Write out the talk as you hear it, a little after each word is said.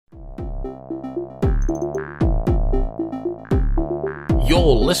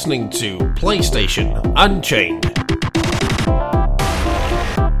You're listening to PlayStation Unchained.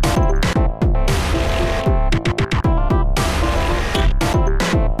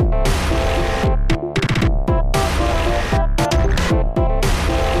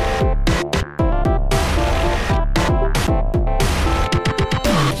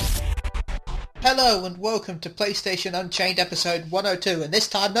 Hello and welcome to PlayStation Unchained episode 102, and this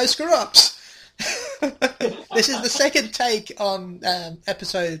time no screw-ups! This is the second take on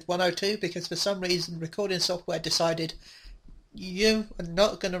episode 102 because for some reason recording software decided you are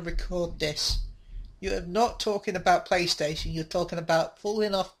not going to record this. You are not talking about PlayStation, you're talking about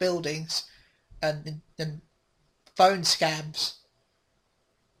falling off buildings and phone scams.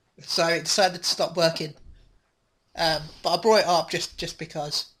 So it decided to stop working. But I brought it up just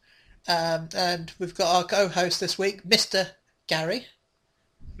because. And we've got our co-host this week, Mr. Gary.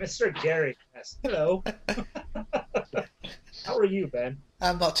 Mr. Gary, yes. Hello. How are you, Ben?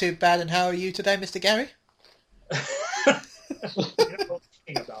 I'm not too bad, and how are you today, Mr. Gary?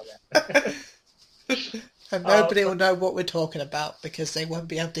 About that. And nobody will know what we're talking about because they won't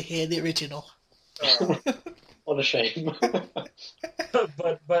be able to hear the original. What a shame.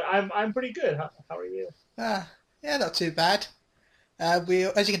 but I'm pretty good. How are you? Yeah, not too bad. As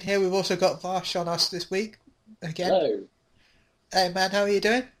you can hear, we've also got Vash on us this week again. Hello. Hey man, how are you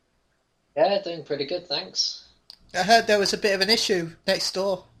doing? Yeah, doing pretty good, thanks. I heard there was a bit of an issue next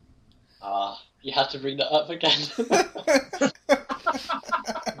door. You had to bring that up again.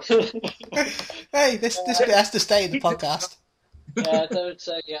 Hey, this bit has to stay in the podcast. Yeah, there was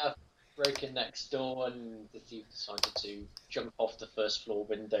a break-in next door, and the thief decided to jump off the first floor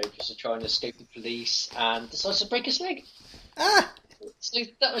window just to try and escape the police, and decided to break his leg. So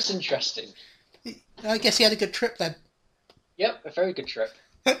that was interesting. I guess he had a good trip then. Yep, a very good trip.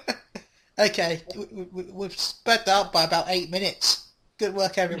 Okay, we've sped that up by about 8 minutes. Good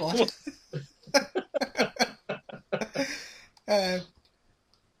work, everyone. Okay,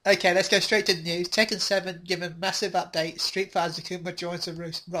 let's go straight to the news. Tekken 7 given massive update. Street Fighter Zakuma joins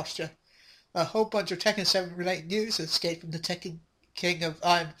the roster. A whole bunch of Tekken 7 related news has escaped from the Tekken King of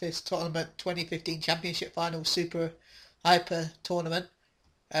Iron Fist Tournament 2015 Championship Final Super Hyper Tournament.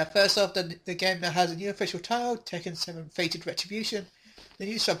 First off, the game now has a new official title, Tekken 7 Fated Retribution. The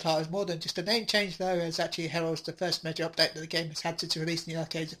new subtitle is more than just a name change though, as actually heralds the first major update that the game has had since release in the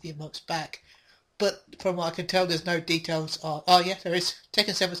arcades a few months back. But from what I can tell, there's no details. There is.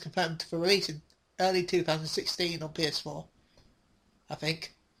 Tekken 7 is confirmed for release in early 2016 on PS4, I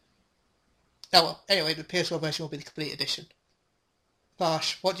think. Oh well, anyway, the PS4 version will be the complete edition.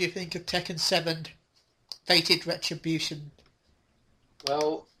 Vash, what do you think of Tekken 7 Fated Retribution?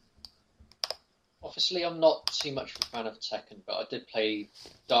 Well, obviously I'm not too much of a fan of Tekken, but I did play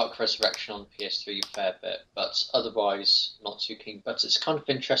Dark Resurrection on PS3 a fair bit, but otherwise not too keen. But it's kind of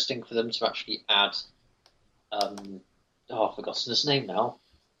interesting for them to actually add, I've forgotten his name now.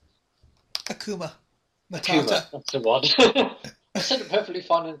 Akuma Matata. Akuma, that's the one. I said it perfectly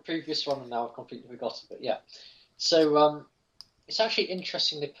fine in the previous one and now I've completely forgotten, but yeah. So, it's actually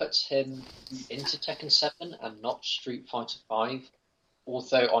interesting they put him into Tekken 7 and not Street Fighter 5.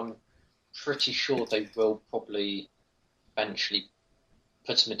 Although I'm pretty sure they will probably eventually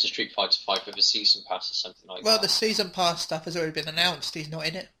put him into Street Fighter 5 with a season pass or something like that. Well, the season pass stuff has already been announced. He's not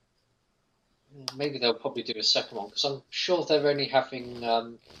in it. Maybe they'll probably do a second one, because I'm sure they're only having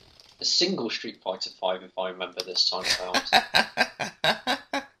a single Street Fighter 5, if I remember this time around.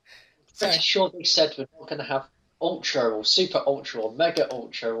 Pretty sure they said we're not going to have Ultra or Super Ultra or Mega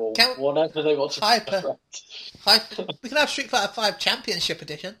Ultra or whatever they want to Hyper. We can have Street Fighter 5 Championship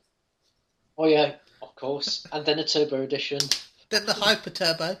Edition. Oh yeah, of course. And then a Turbo Edition. Then the Hyper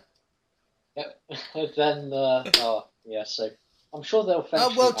Turbo. Yep. Then, so I'm sure they'll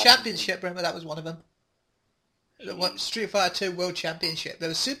eventually... World Championship, remember that was one of them. Street Fighter 2 World Championship. There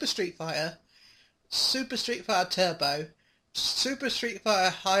was Super Street Fighter Turbo, Super Street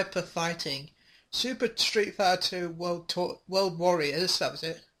Fighter Hyper Fighting, Super Street Fighter 2 World Warriors, that was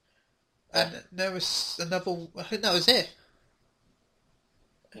it. And there was another... I think that was it.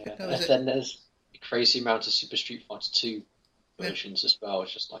 Yeah. And then there's a crazy amount of Super Street Fighter 2 versions as well.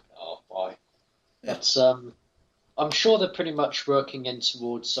 It's just like, why? Yeah. But I'm sure they're pretty much working in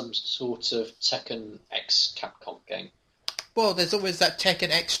towards some sort of Tekken X Capcom game. Well, there's always that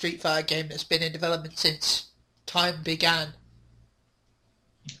Tekken X Street Fighter game that's been in development since time began.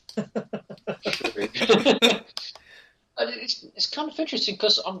 It's kind of interesting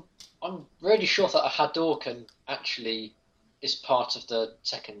because I'm really sure that a Hadouken actually is part of the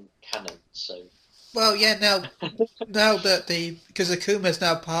Tekken canon. So Well, yeah, now that because Akuma is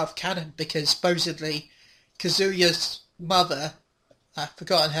now part of canon because supposedly Kazuya's mother I've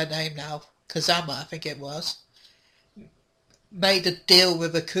forgotten her name now, Kazama, I think it was, made a deal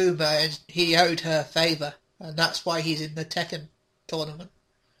with Akuma and he owed her a favour, and that's why he's in the Tekken tournament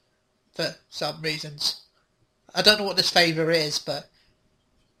for some reasons. I don't know what this favour is, but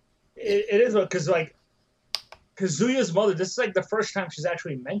it is because like Kazuya's mother. This is like the first time she's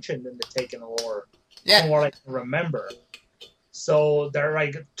actually mentioned in the Taken lore. yeah, From what I can remember. So they're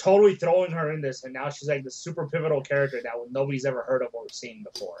like totally throwing her in this, and now she's like the super pivotal character that nobody's ever heard of or seen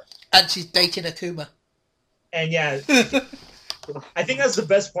before. and she's dating Akuma. And yeah, I think that's the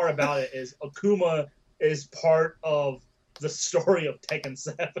best part about it is Akuma is part of the story of Tekken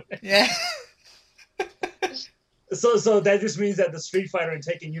 7. Yeah. So that just means that the Street Fighter and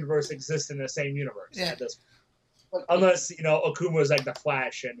Tekken universe exist in the same universe. Yeah. At this point. Unless, Akuma is like the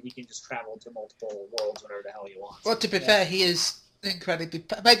Flash and he can just travel to multiple worlds whenever the hell he wants. Well, to be fair, he is incredibly...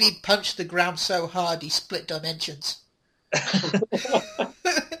 Maybe he punched the ground so hard he split dimensions.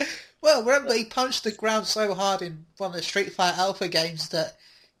 Well, remember, he punched the ground so hard in one of the Street Fighter Alpha games that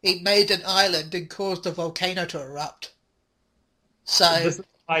he made an island and caused a volcano to erupt. So... This is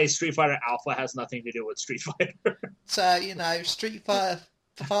why Street Fighter Alpha has nothing to do with Street Fighter. So, Street Fighter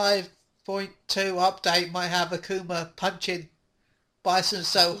 5.2 update might have Akuma punching Bison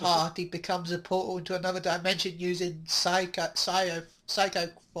so hard he becomes a portal into another dimension using Psycho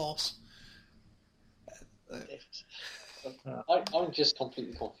Force. I'm just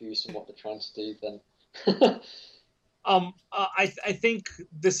completely confused on what they're trying to do then. I think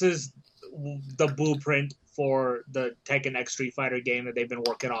this is the blueprint for the Tekken X Street Fighter game that they've been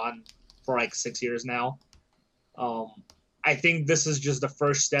working on for like 6 years now. I think this is just the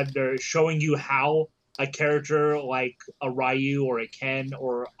first step. They're showing you how a character like a Ryu or a Ken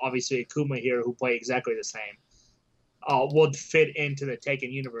or obviously Akuma here, who play exactly the same, would fit into the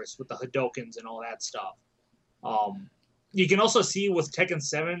Tekken universe with the Hadokens and all that stuff. You can also see with Tekken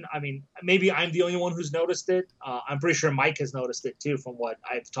 7, I mean, maybe I'm the only one who's noticed it. I'm pretty sure Mike has noticed it too from what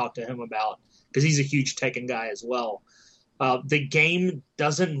I've talked to him about, because he's a huge Tekken guy as well. The game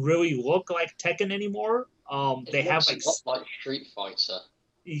doesn't really look like Tekken anymore. They have like Street Fighter.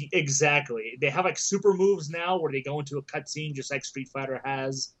 Exactly. They have like super moves now where they go into a cutscene just like Street Fighter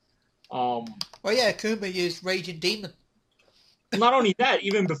has. Well, yeah, Akuma used Raging Demon. Not only that,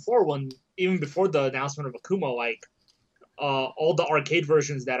 even before the announcement of Akuma, like all the arcade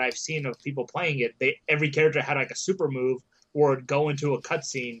versions that I've seen of people playing it, every character had like a super move or would go into a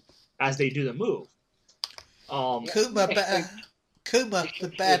cutscene as they do the move. Akuma, the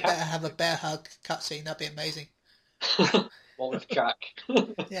bear better have a bear hug cutscene. That'd be amazing. What with Jack?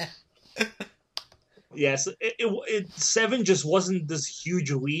 Yeah. Yes, 7 just wasn't this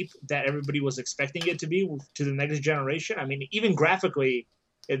huge leap that everybody was expecting it to be to the next generation. I mean, even graphically,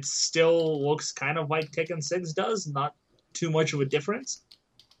 it still looks kind of like Tekken 6 does, not too much of a difference.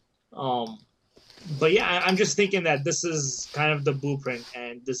 But yeah, I'm just thinking that this is kind of the blueprint,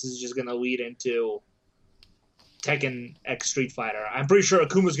 and this is just going to lead into Tekken X Street Fighter. I'm pretty sure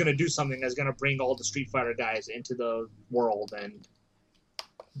Akuma's going to do something that's going to bring all the Street Fighter guys into the world, and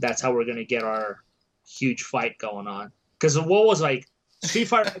that's how we're going to get our huge fight going on. Because what was like Street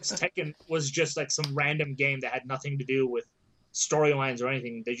Fighter X Tekken was just like some random game that had nothing to do with storylines or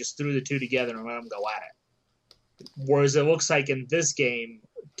anything. They just threw the two together and let them go at it. Whereas it looks like in this game,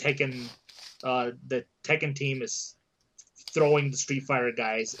 Tekken, the Tekken team is throwing the Street Fighter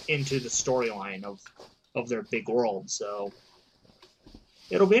guys into the storyline of their big world. So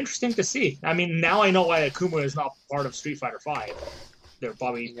it'll be interesting to see. I mean, now I know why Akuma is not part of Street Fighter 5. They're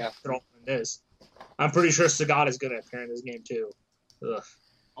probably throwing in this. I'm pretty sure Sagat is going to appear in this game too. Ugh.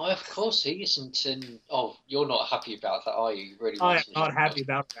 Oh, of course he isn't in... Oh, you're not happy about that, are you? You really I am not happy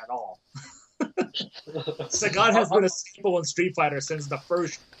about it at all. Sagat has been a staple in Street Fighter since the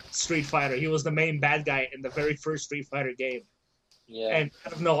first Street Fighter. He was the main bad guy in the very first Street Fighter game. Yeah. And I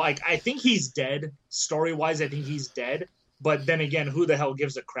don't know, like, I think he's dead. Story-wise, I think he's dead. But then again, who the hell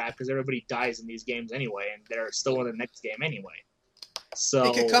gives a crap? Because everybody dies in these games anyway, and they're still in the next game anyway. So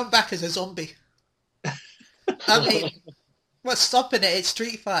He could come back as a zombie. I mean, what's stopping it? It's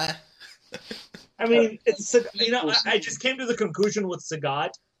Street Fighter. I mean, I just came to the conclusion with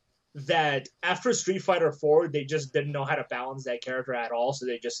Sagat that after Street Fighter 4, they just didn't know how to balance that character at all, so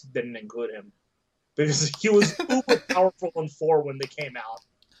they just didn't include him. Because he was uber powerful in 4 when they came out.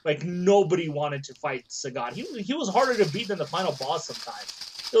 Like, nobody wanted to fight Sagat. He was harder to beat than the final boss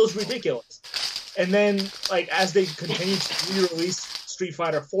sometimes. It was ridiculous. And then, like, as they continued to re-release Street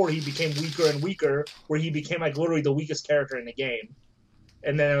Fighter 4, he became weaker and weaker, where he became, like, literally the weakest character in the game.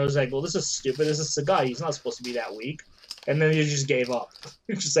 And then I was like, well, this is stupid. This is Sagat. He's not supposed to be that weak. And then he just gave up.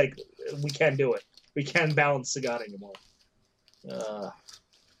 It's just like, we can't do it. We can't balance Sagat anymore. But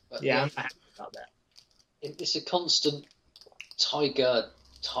Yeah, I'm not happy about that. it's a constant tiger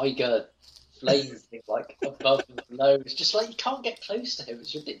flame thing, like above and below. It's just like you can't get close to him.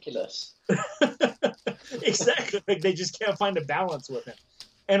 It's ridiculous. Exactly. Like they just can't find a balance with him.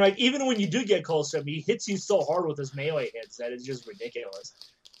 And like even when you do get close to him, he hits you so hard with his melee hits that it's just ridiculous.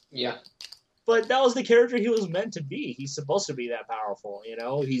 Yeah. But that was the character he was meant to be. He's supposed to be that powerful, you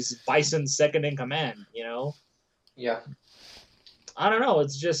know? He's Bison's second in command, you know? Yeah. I don't know.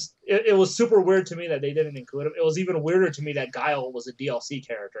 It's just, it was super weird to me that they didn't include him. It was even weirder to me that Guile was a DLC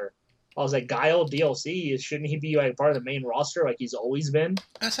character. I was like, Guile DLC? Shouldn't he be like part of the main roster like he's always been?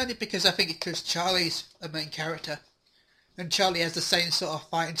 That's only because I think because Charlie's a main character. And Charlie has the same sort of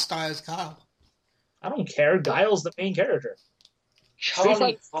fighting style as Guile. I don't care. Guile's the main character.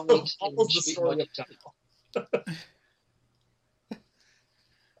 Charlie follows the story of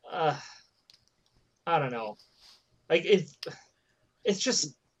Guile. I don't know. Like it's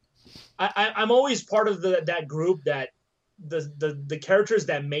just I'm always part of that group that the characters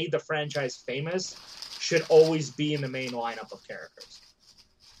that made the franchise famous should always be in the main lineup of characters.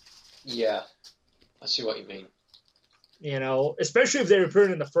 Yeah, I see what you mean. You know, especially if they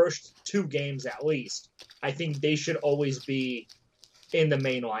appeared in the first 2 games at least. I think they should always be in the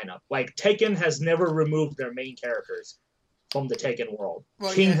main lineup. Like Tekken has never removed their main characters from the Tekken world.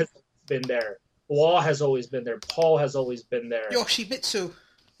 Well, King yeah. has been there. Law has always been there. Paul has always been there. Yoshimitsu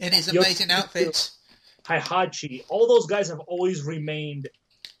in his amazing outfits. Heihachi. All those guys have always remained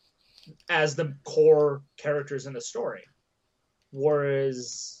as the core characters in the story.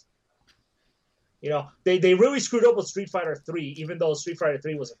 Whereas, you know, they really screwed up with Street Fighter 3, even though Street Fighter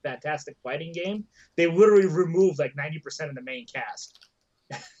 3 was a fantastic fighting game. They literally removed like 90% of the main cast.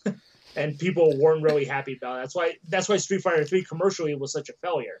 And people weren't really happy about it. That's why Street Fighter 3 commercially was such a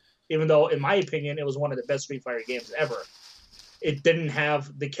failure. Even though, in my opinion, it was one of the best Street Fighter games ever. It didn't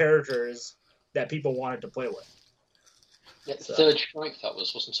have the characters that people wanted to play with. Yeah, Third Strike that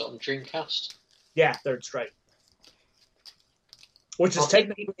wasn't it on Dreamcast? Yeah, Third Strike. Which is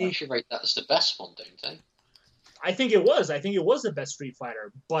technically... You should rate that as the best one, don't they? I think it was. I think it was the best Street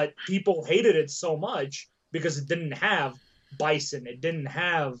Fighter. But people hated it so much because it didn't have Bison. It didn't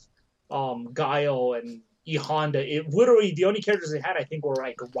have Guile and E Honda. It literally, the only characters they had, I think, were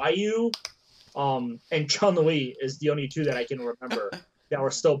like Ryu and Chun-Li is the only 2 that I can remember that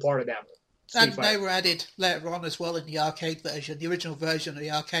were still part of that. And they were added later on as well in the arcade version. The original version of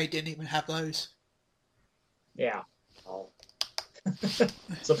the arcade didn't even have those. Yeah. Oh.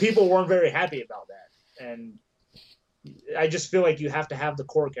 So people weren't very happy about that. And I just feel like you have to have the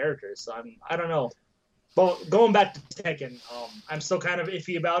core characters. So I don't know. But going back to Tekken, I'm still kind of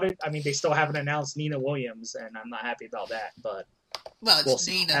iffy about it. I mean, they still haven't announced Nina Williams, and I'm not happy about that. But well, it's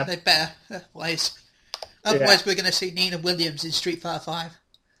Nina. They better. Otherwise, we're going to see Nina Williams in Street Fighter 5.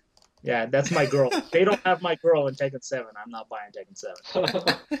 Yeah, that's my girl. They don't have my girl in Tekken 7. I'm not buying Tekken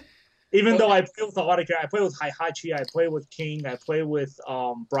 7. Even though I play with a lot of characters. I play with Heihachi, I play with King, I play with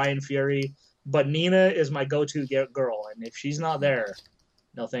Brian Fury. But Nina is my go-to girl, and if she's not there,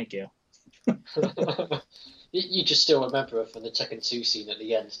 no thank you. You just still remember her from the Tekken 2 scene at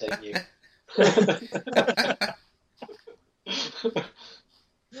the end, don't you?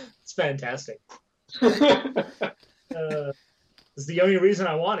 It's fantastic. It's the only reason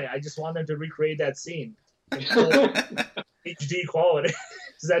I want it. I just want them to recreate that scene in HD quality.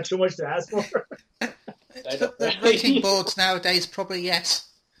 Is that too much to ask for? The rating boards nowadays probably yes.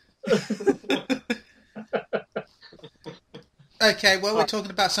 Okay, well, we're talking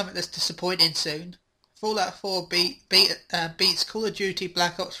about something that's disappointing soon. Fallout 4 beats Call of Duty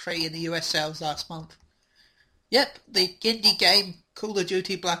Black Ops 3 in the US sales last month. Yep, the indie game Call of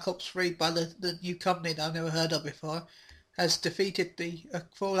Duty Black Ops 3 by the new company that I've never heard of before has defeated the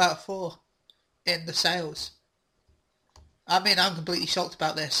Fallout 4 in the sales. I mean, I'm completely shocked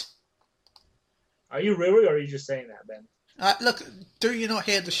about this. Are you really, or are you just saying that, Ben? Look, do you not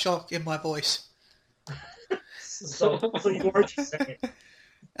hear the shock in my voice? So you were just saying.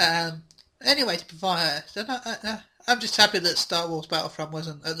 Anyway, to provide, I'm just happy that Star Wars Battlefront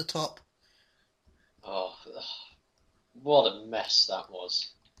wasn't at the top. Oh, what a mess that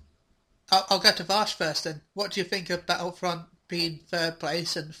was. I'll go to Vash first then. What do you think of Battlefront being third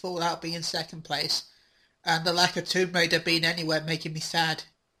place and Fallout being second place, and the lack of Tomb Raider being anywhere making me sad?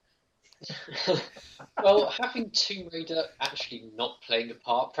 Well, having Tomb Raider actually not playing a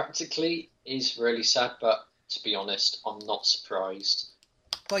part practically is really sad, but to be honest, I'm not surprised.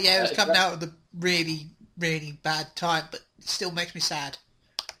 Well, yeah, it was coming out of the really, really bad time, but it still makes me sad.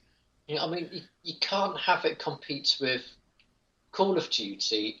 Yeah, I mean, you can't have it compete with Call of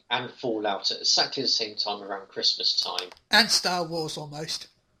Duty and Fallout at exactly the same time around Christmas time. And Star Wars almost.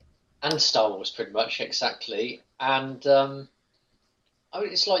 And Star Wars, pretty much, exactly. And I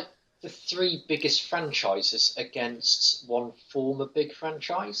mean, it's like the three biggest franchises against one former big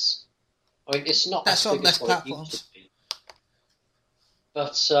franchise. I mean, it's not That's as on big less as what it used platforms. to be.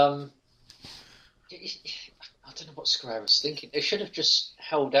 But I don't know what Square was thinking. They should have just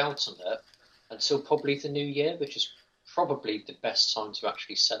held out on it until probably the new year, which is probably the best time to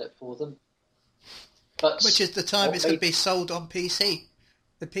actually sell it for them. But Which is the time what it's going to they- be sold on PC.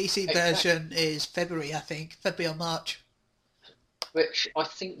 The PC version is February, I think. February or March. Which I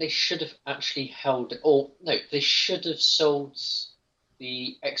think they should have actually held, or no, they should have sold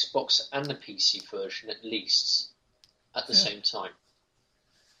the Xbox and the PC version at least at the same time.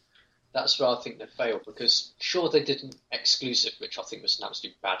 That's where I think they failed, because sure they did an exclusive, which I think was an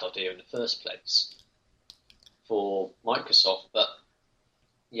absolute bad idea in the first place for Microsoft, but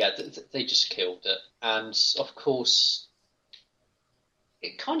yeah, they just killed it. And of course,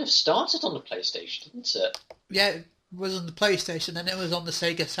 it kind of started on the PlayStation, didn't it? Yeah, it was on the PlayStation and it was on the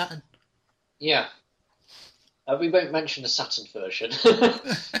Sega Saturn. Yeah. We won't mention the Saturn version.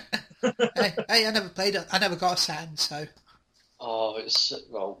 hey, I never played it. I never got a Saturn, so... Oh,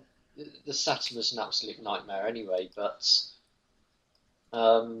 the Saturn was an absolute nightmare anyway, but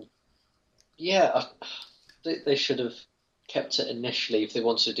they should have kept it initially if they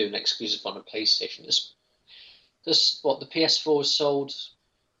wanted to do an exclusive on a PlayStation. The PS4 has sold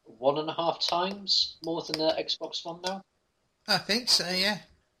 1.5 times more than the Xbox One now. I think so, yeah.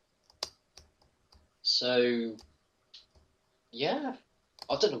 So, yeah,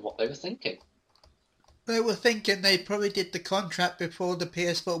 I don't know what they were thinking. They were thinking they probably did the contract before the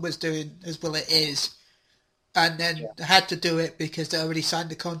PS4 was doing as well it is, and then had to do it because they already signed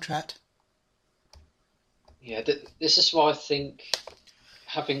the contract. Yeah, this is why I think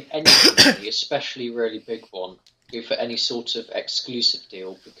having any company, especially a really big one, go for any sort of exclusive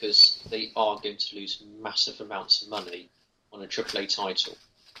deal, because they are going to lose massive amounts of money on a AAA title.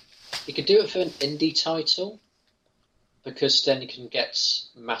 You could do it for an indie title, because then you can get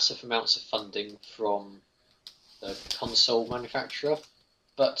massive amounts of funding from the console manufacturer.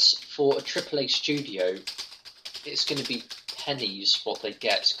 But for a AAA studio, it's going to be pennies what they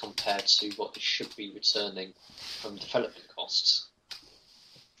get compared to what they should be returning from development costs.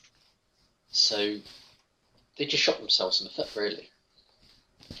 So they just shot themselves in the foot, really.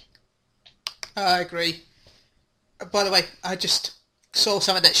 I agree. By the way, I just saw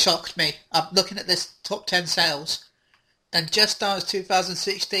something that shocked me. I'm looking at this top 10 sales, and Just Dance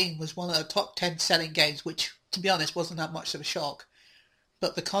 2016 was one of the top 10 selling games, which, to be honest, wasn't that much of a shock.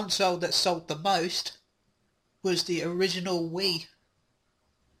 But the console that sold the most was the original Wii.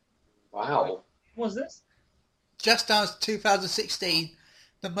 Wow. What was this? Just Dance 2016,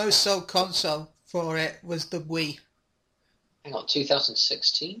 the most sold console for it was the Wii. Hang on,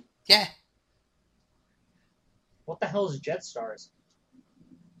 2016? Yeah. What the hell is Jetstars?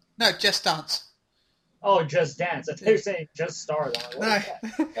 No, Just Dance. Oh, Just Dance. I thought you were saying Just Stars. I'm like, what No.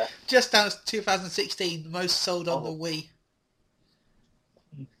 is that? Just Dance 2016, the most sold on the Wii.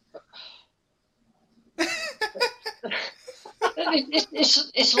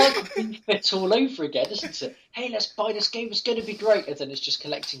 It's like Wii Fit all over again, isn't it? Hey, let's buy this game, it's going to be great, and then it's just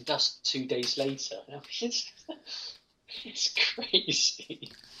collecting dust 2 days later. It's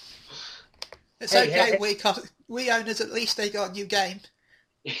crazy. It's Hey, okay, hey. Wii owners, at least they got a new game.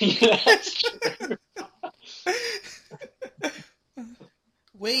 Yeah, that's true.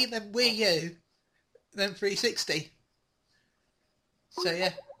 Wii, then Wii U, then 360. So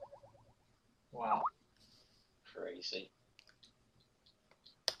yeah. Wow. Crazy.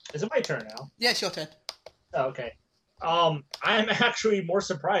 Is it my turn now? Yeah, it's your turn. Oh, okay. I'm actually more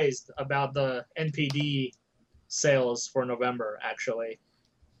surprised about the NPD sales for November, actually.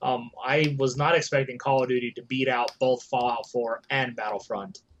 I was not expecting Call of Duty to beat out both Fallout 4 and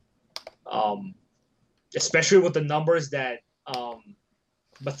Battlefront. Especially with the numbers that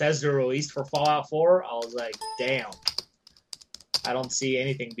Bethesda released for Fallout 4, I was like, damn. I don't see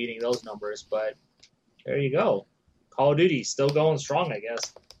anything beating those numbers, but there you go. Call of Duty still going strong, I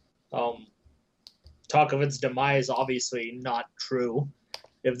guess. Talk of its demise, obviously not true.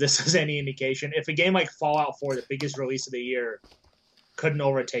 If this is any indication, if a game like Fallout 4, the biggest release of the year, couldn't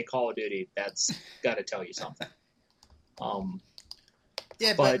overtake Call of Duty, that's got to tell you something.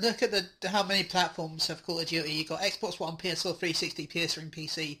 Yeah, but look at how many platforms have Call of Duty. You got Xbox One, PS4, 360, PS3, and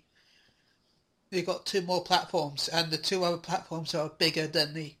PC. You've got 2 more platforms, and the 2 other platforms are bigger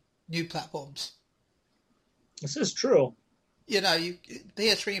than the new platforms. This is true. You know,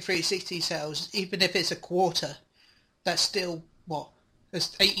 PS3 and 360 sales, even if it's a quarter, that's still what?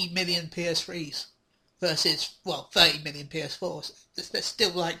 There's 80 million PS3s versus, 30 million PS4s. There's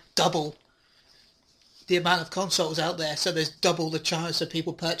still like double the amount of consoles out there, so there's double the chance of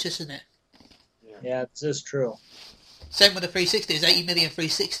people purchasing it. Yeah, this is true. Same with the 360. There's 80 million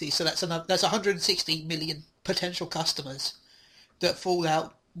 360s, so that's 160 million potential customers that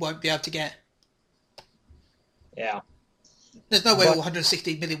Fallout won't be able to get. Yeah. There's no way all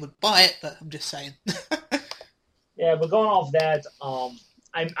 160 million would buy it, but I'm just saying. Yeah, but going off that,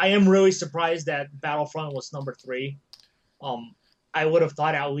 I am really surprised that Battlefront was number 3. I would have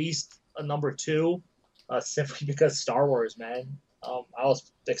thought at least a number 2, simply because Star Wars, man. I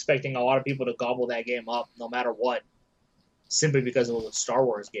was expecting a lot of people to gobble that game up, no matter what, simply because it was a Star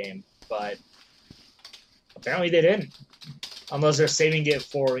Wars game. But apparently they didn't, unless they're saving it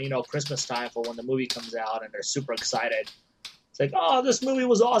for Christmas time for when the movie comes out and they're super excited. It's like, oh, this movie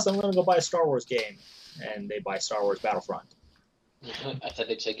was awesome. I'm gonna go buy a Star Wars game, and they buy Star Wars Battlefront. I said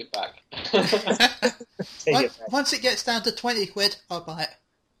they take it back. Once it gets down to 20 quid, I'll buy it.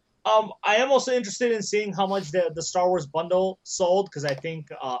 I am also interested in seeing how much the Star Wars bundle sold, because I think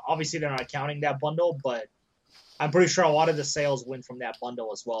obviously they're not counting that bundle, but I'm pretty sure a lot of the sales went from that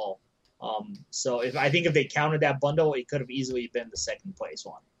bundle as well. So if they counted that bundle, it could have easily been the second place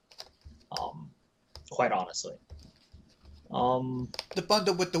one. Quite honestly. The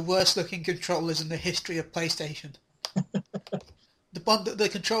bundle with the worst looking controllers in the history of PlayStation. The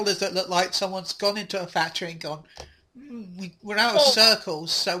controllers that look like someone's gone into a factory and gone, we're out of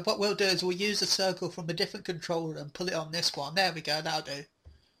circles, so what we'll do is we'll use a circle from a different controller and pull it on this one. There we go, that'll do.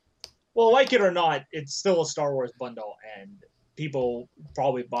 Well, like it or not, it's still a Star Wars bundle, and people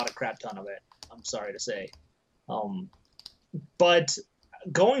probably bought a crap ton of it, I'm sorry to say. But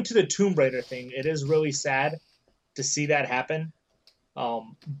going to the Tomb Raider thing, it is really sad to see that happen.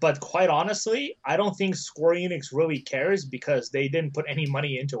 But quite honestly, I don't think Square Enix really cares, because they didn't put any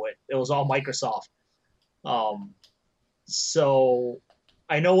money into it. It was all Microsoft. So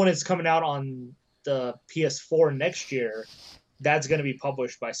I know when it's coming out on the PS4 next year, that's going to be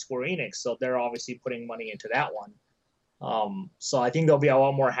published by Square Enix, so they're obviously putting money into that one. So I think they'll be a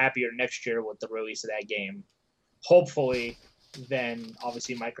lot more happier next year with the release of that game, hopefully, than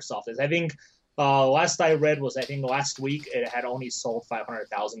obviously Microsoft is. I think last I read was, last week it had only sold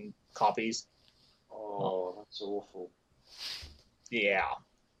 500,000 copies. Oh, that's awful. Yeah.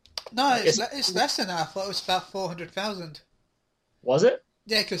 No, it's less than that. I thought it was about 400,000. Was it?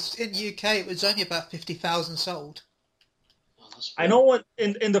 Yeah, because in UK it was only about 50,000 sold. Oh, that's I know what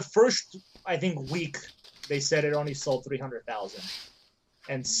in the first week they said it only sold 300,000,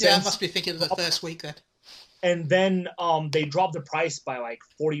 and I must be thinking of the first week then. And then they dropped the price by like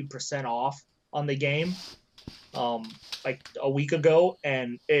 40% off on the game, like a week ago,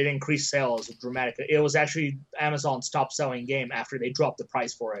 and it increased sales dramatically. It was actually Amazon's top selling game after they dropped the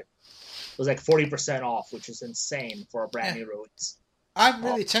price for it. It was like 40% off, which is insane for a brand new release. I'm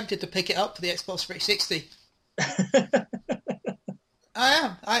really tempted to pick it up for the Xbox 360. I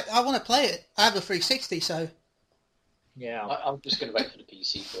am. I want to play it. I have a 360, so... Yeah. I'm just going to wait for the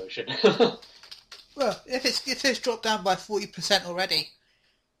PC version. Well, if it's dropped down by 40% already,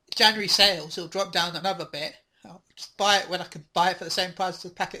 January sales, it'll drop down another bit. I'll just buy it when I can buy it for the same price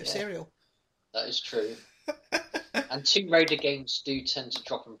as a packet of cereal. That is true. And Tomb Raider games do tend to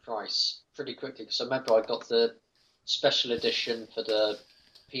drop in price pretty quickly, because I remember I got the special edition for the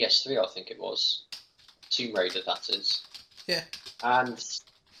PS3, I think it was. Tomb Raider, that is. Yeah. And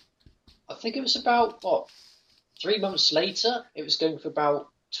I think it was about, 3 months later, it was going for about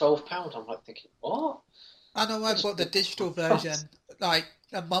 £12. I'm like thinking, what? I know I bought the digital version like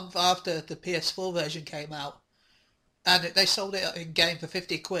a month after the PS4 version came out, and they sold it in game for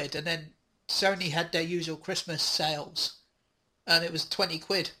 50 quid, and then Sony had their usual Christmas sales, and it was 20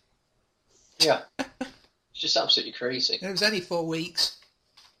 quid. Yeah. It's just absolutely crazy. It was only 4 weeks.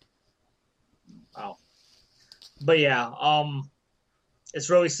 Wow. But yeah, it's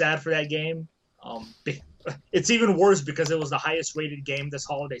really sad for that game. It's even worse because it was the highest rated game this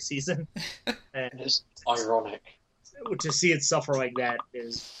holiday season. And it's ironic. To see it suffer like that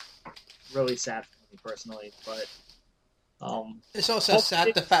is really sad for me personally. But it's also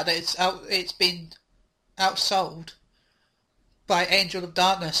sad the fact that it's been outsold by Angel of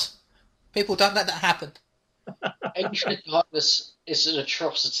Darkness. People don't let that happen. Angel of Darkness is an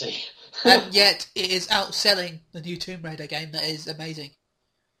atrocity. And yet it is outselling the new Tomb Raider game that is amazing.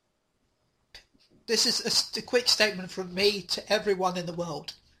 This is a quick statement from me to everyone in the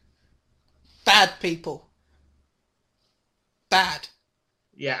world. Bad people. Bad.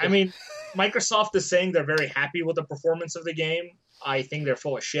 Yeah, I mean, Microsoft is saying they're very happy with the performance of the game. I think they're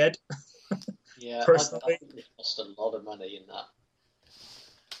full of shit. Yeah, personally. I think they've lost a lot of money in that.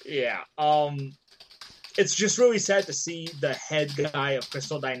 Yeah. It's just really sad to see the head guy of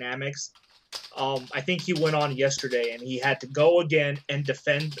Crystal Dynamics. I think he went on yesterday and he had to go again and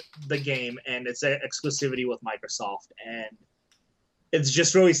defend the game and its exclusivity with Microsoft. And it's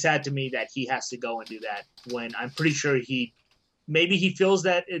just really sad to me that he has to go and do that when I'm pretty sure maybe he feels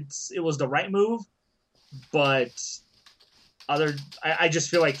that it was the right move, but I just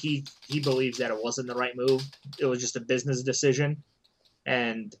feel like he believes that it wasn't the right move. It was just a business decision.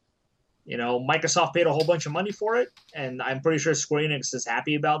 And Microsoft paid a whole bunch of money for it, and I'm pretty sure Square Enix is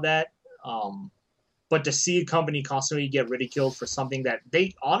happy about that. But to see a company constantly get ridiculed for something that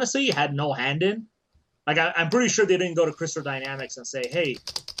they honestly had no hand in, like I'm pretty sure they didn't go to Crystal Dynamics and say, "Hey,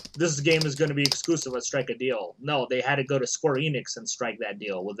 this game is going to be exclusive. Let's strike a deal." No, they had to go to Square Enix and strike that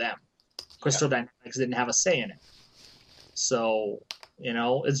deal with them. Crystal Dynamics didn't have a say in it. So,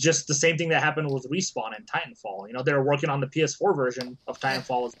 it's just the same thing that happened with Respawn and Titanfall. They were working on the PS4 version of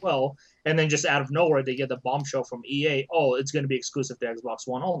Titanfall as well, and then just out of nowhere, they get the bombshell from EA, oh, it's going to be exclusive to Xbox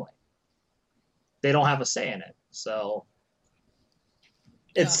One only. They don't have a say in it. So,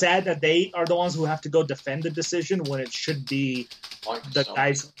 it's sad that they are the ones who have to go defend the decision when it should be the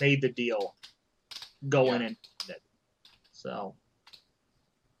guys who made the deal go in and do it. So,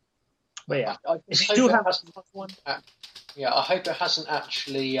 but yeah. If you do have one... Yeah, I hope it hasn't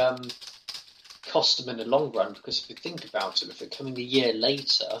actually cost them in the long run, because if you think about it, if it's coming a year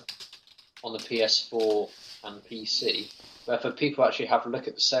later on the PS4 and PC, whether people actually have a look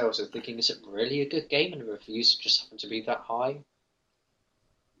at the sales and thinking, is it really a good game, and the reviews just happen to be that high?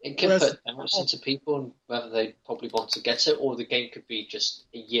 It could put doubts into people and whether they probably want to get it, or the game could be just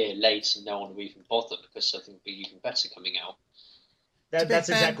a year late and no one will even bother because something would be even better coming out. That's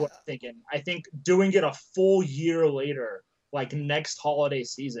exactly what I'm thinking. I think doing it a full year later, like next holiday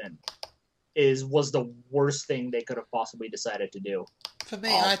season, was the worst thing they could have possibly decided to do. For me,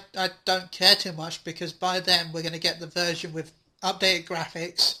 I don't care too much, because by then we're going to get the version with updated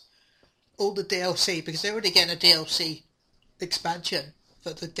graphics, all the DLC, because they're already getting a DLC expansion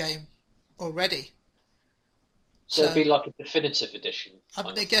for the game already. So it'd be like a definitive edition.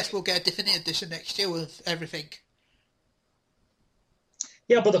 I guess we'll get a definitive edition next year with everything.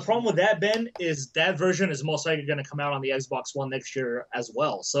 Yeah, but the problem with that, Ben, is that version is most likely going to come out on the Xbox One next year as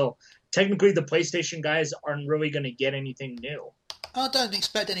well. So technically the PlayStation guys aren't really going to get anything new. I don't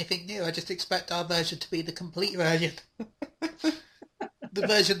expect anything new. I just expect our version to be the complete version. The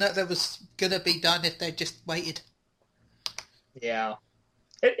version that was going to be done if they just waited. Yeah.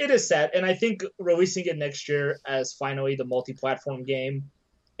 It is sad. And I think releasing it next year as finally the multi-platform game,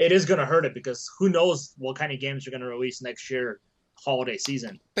 it is going to hurt it, because who knows what kind of games you're going to release next year. Holiday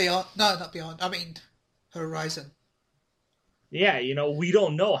season. Beyond? No, not Beyond. I mean, Horizon. Yeah, we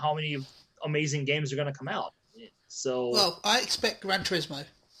don't know how many amazing games are going to come out. So, well, I expect Gran Turismo,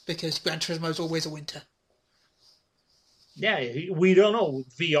 because Gran Turismo is always a winter. Yeah, we don't know.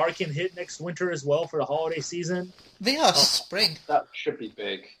 VR can hit next winter as well for the holiday season. VR spring. That should be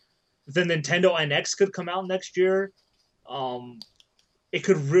big. The Nintendo NX could come out next year. It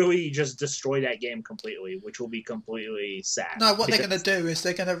could really just destroy that game completely, which will be completely sad. No, what they're going to do is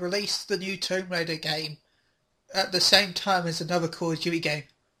they're going to release the new Tomb Raider game at the same time as another Call of Duty game.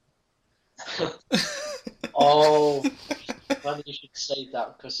 Oh, funny you should say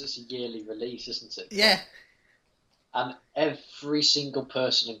that, because it's a yearly release, isn't it? Yeah. And every single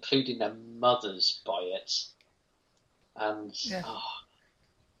person, including their mothers, buy it. And,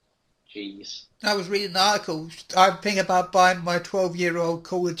 jeez. I was reading an article. I'm thinking about buying my 12-year-old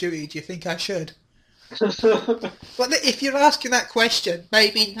Call of Duty. Do you think I should? Well, if you're asking that question,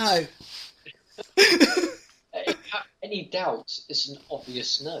 maybe no. Any doubt, it's an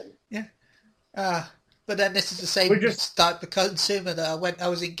obvious no. Yeah. But then this is the same type of consumer that I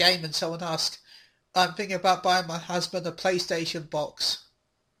was in game and someone asked, I'm thinking about buying my husband a PlayStation box.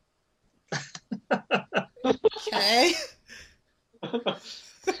 Okay.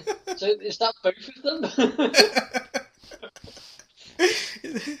 So is that both of them?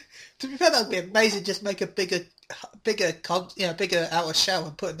 To be fair, that would be amazing. Just make a bigger outer shell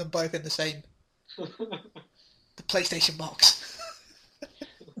and putting them both in the same the PlayStation box.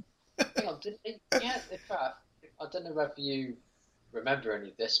 Hang on, in fact, I don't know whether you remember any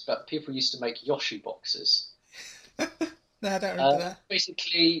of this, but people used to make Yoshi boxes. No, I don't remember that.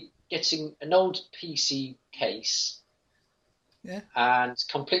 Basically, getting an old PC case. Yeah. And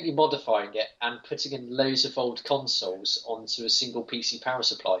completely modifying it and putting in loads of old consoles onto a single PC power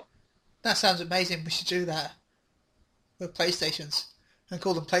supply. That sounds amazing. We should do that with PlayStations and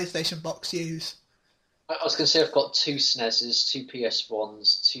call them PlayStation Box U's. I was going to say I've got 2 SNESs, 2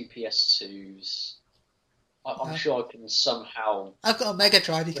 PS1s, 2 PS2s. I'm sure I can somehow... I've got a Mega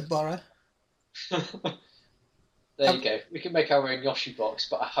Drive you can borrow. There you go. We can make our own Yoshi box,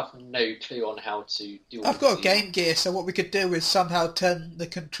 but I have no clue on how to do. I've got a Game Gear, so what we could do is somehow turn the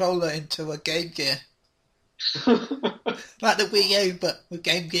controller into a Game Gear, like the Wii U, but with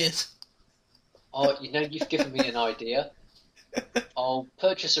Game Gears. Oh, you've given me an idea. I'll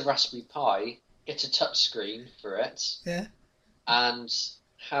purchase a Raspberry Pi, get a touchscreen for it, Yeah. and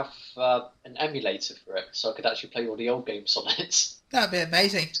have an emulator for it, so I could actually play all the old games on it. That'd be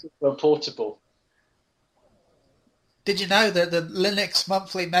amazing. Super portable. Did you know that the Linux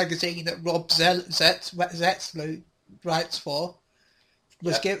Monthly magazine that Rob Zetzlu writes for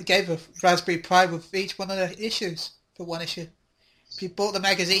gave a Raspberry Pi with each one of the issues for one issue? If you bought the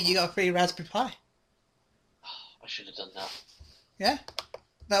magazine, you got a free Raspberry Pi. I should have done that. Yeah,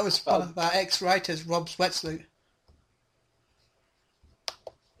 that was one of our ex-writers, Rob Zwetzlu.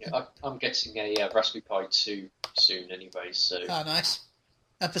 Yeah, I'm getting a Raspberry Pi 2 soon anyway, so... Oh, nice.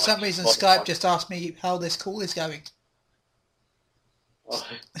 And for some reason, Skype just asked me how this call is going. Oh,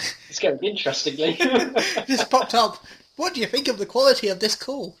 it's going interestingly. Just popped up. What do you think of the quality of this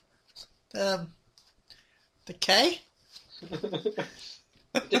call? The K?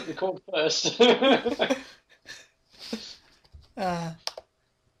 I did record first.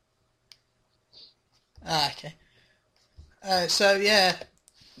 Okay. So yeah,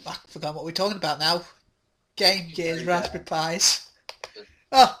 I forgot what we're talking about now. Game Gears, Raspberry Pis.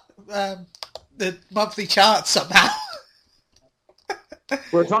 The monthly charts somehow.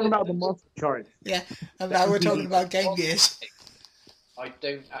 We're talking about the monthly chart. Yeah, and now we're talking about Game Gears. I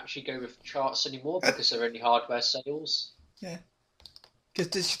don't actually go with charts anymore because they're only hardware sales. Yeah, because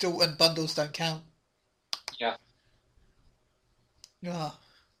digital and bundles don't count. Yeah. Oh.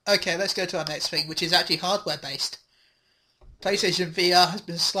 Okay, let's go to our next thing, which is actually hardware-based. PlayStation VR has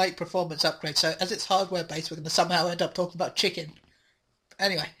been a slight performance upgrade, so as it's hardware-based, we're going to somehow end up talking about chicken.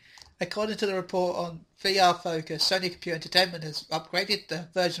 Anyway, according to the report on VR Focus, Sony Computer Entertainment has upgraded the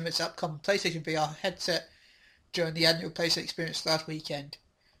version of its upcoming PlayStation VR headset during the annual PlayStation Experience last weekend.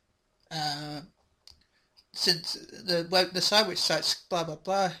 Since the site which cites blah blah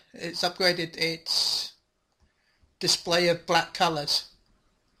blah, it's upgraded its display of black colours.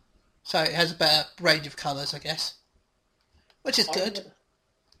 So it has a better range of colours, I guess. Which is good.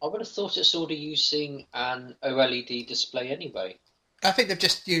 I would have thought it's already using an OLED display anyway. I think they've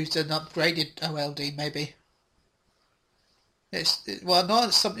just used an upgraded OLED, maybe.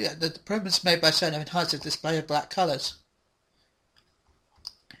 The improvements made by Sony enhance the display of black colours.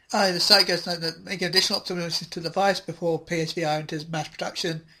 The site goes on to make additional optimizations to the device before PSVR enters mass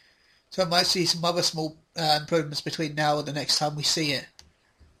production, so I might see some other small improvements between now and the next time we see it.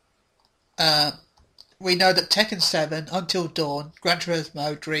 We know that Tekken 7, Until Dawn, Gran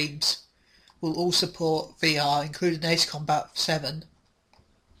Turismo, Dreams will all support VR, including Ace Combat 7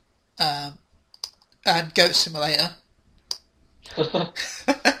 and Goat Simulator.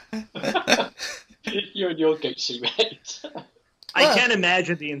 You and your Goat Simulator. I can't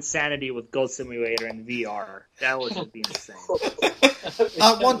imagine the insanity with Goat Simulator and VR. That would just be insane.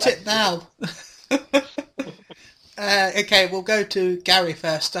 I want it now. Okay, we'll go to Gary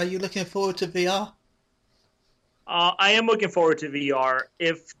first. Are you looking forward to VR? I am looking forward to VR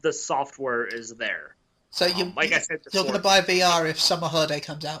if the software is there. So like I said before, you're going to buy VR if Summer Holiday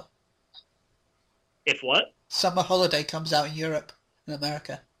comes out? If what? Summer Holiday comes out in Europe and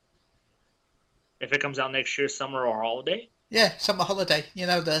America. If it comes out next year, summer or holiday? Yeah, Summer Holiday. You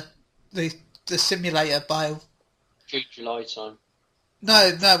know, the simulator by... June, July time.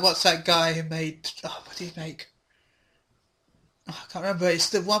 No, what's that guy who made... Oh, what did he make? Oh, I can't remember. It's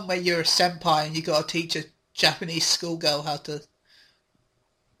the one where you're a senpai and you got to teach a Japanese schoolgirl how to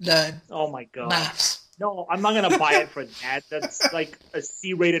learn maths. No, I'm not going to buy it for that. That's like a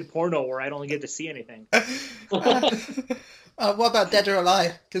C-rated porno where I don't get to see anything. What about Dead or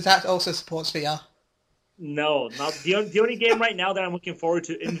Alive? Because that also supports VR. No, not the only game right now that I'm looking forward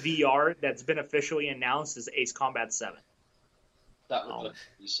to in VR that's been officially announced is Ace Combat 7. That would look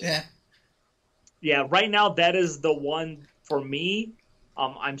decent. Yeah. Yeah, right now that is the one for me.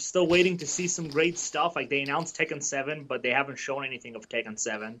 I'm still waiting to see some great stuff. Like they announced Tekken 7, but they haven't shown anything of Tekken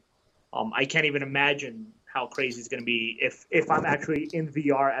 7. I can't even imagine how crazy it's going to be if I'm actually in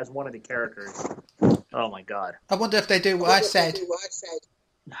VR as one of the characters. Oh my god! I wonder if they do what I said.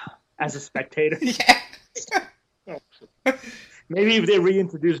 As a spectator. Yeah. Maybe if they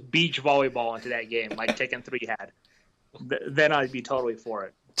reintroduce beach volleyball into that game, like Tekken 3 had, then I'd be totally for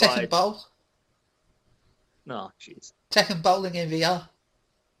it. Tekken Bowl? No, jeez. Tekken Bowling in VR?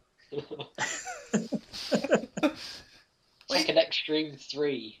 Tekken Extreme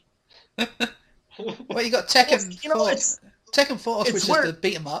 3. Well, you got Tekken Force. Tekken Force, which is the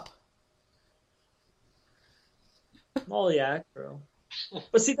beat 'em up. Oh yeah, true.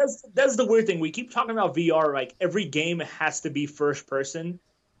 But see, that's the weird thing. We keep talking about VR, like every game has to be first person.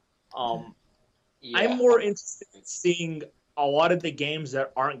 Yeah. I'm more interested in seeing a lot of the games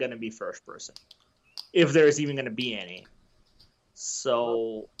that aren't going to be first person, if there's even going to be any.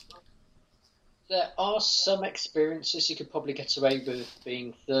 So there are some experiences you could probably get away with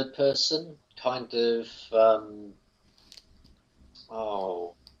being third person, kind of.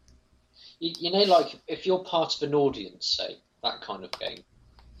 You know, like if you're part of an audience, say that kind of game.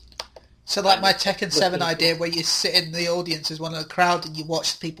 So, like my Tekken 7 idea, where you sit in the audience as one of the crowd and you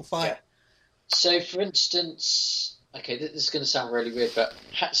watch people fight. Yeah. So, for instance, okay, this is going to sound really weird, but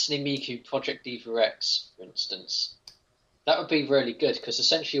Hatsune Miku Project Diva X, for instance, that would be really good because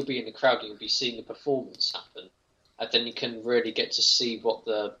essentially you'll be in the crowd and you'll be seeing the performance happen, and then you can really get to see what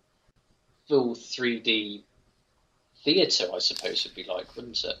the full 3D theatre, I suppose, would be like,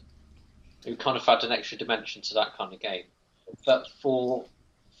 wouldn't it? It kind of add an extra dimension to that kind of game. But for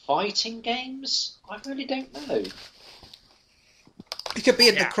fighting games, I really don't know. You could be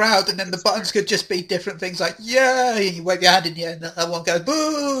in the crowd and then the buttons could just be different things like, yay, and you wave your hand in the air and that one goes,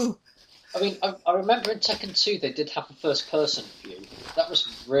 boo! I mean, I remember in Tekken 2 they did have a first-person view. That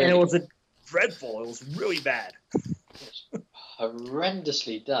was really... And it was dreadful. It was really bad. It was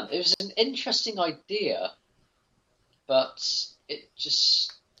horrendously done. It was an interesting idea, but it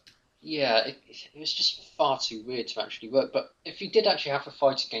just... Yeah, it was just far too weird to actually work. But if you did actually have a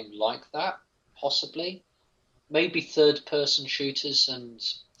fighting game like that, possibly, maybe third-person shooters and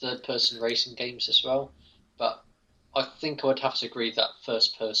third-person racing games as well. But I think I would have to agree that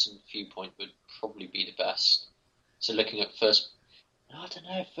first-person viewpoint would probably be the best. So looking at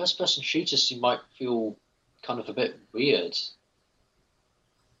first-person shooters, you might feel kind of a bit weird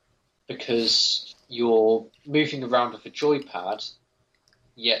because you're moving around with a joypad,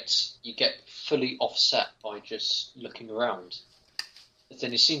 yet you get fully offset by just looking around. But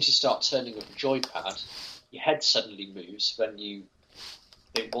then as soon as you start turning with a joypad, your head suddenly moves when you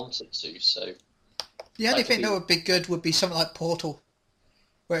don't want it to. So the only thing that would be good would be something like Portal,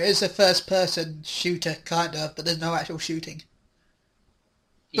 where it is a first-person shooter, kind of, but there's no actual shooting.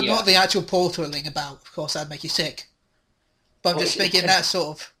 But not the actual portaling about. Of course, that'd make you sick. But I'm just thinking that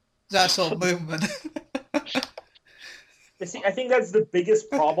sort of movement. See, I think that's the biggest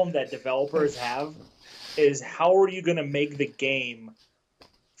problem that developers have, is how are you going to make the game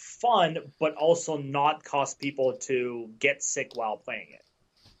fun, but also not cause people to get sick while playing it?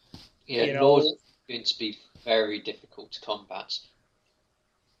 Yeah, Law's going to be very difficult to combat.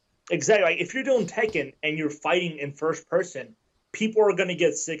 Exactly. Like, if you're doing Tekken and you're fighting in first person, people are going to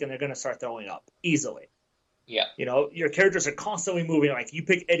get sick and they're going to start throwing up easily. Yeah. You know, your characters are constantly moving. Like, you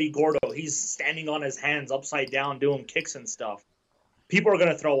pick Eddie Gordo, he's standing on his hands upside down doing kicks and stuff. People are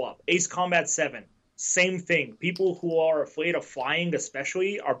going to throw up. Ace Combat 7, same thing. People who are afraid of flying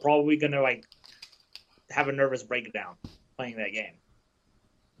especially are probably going to, like, have a nervous breakdown playing that game.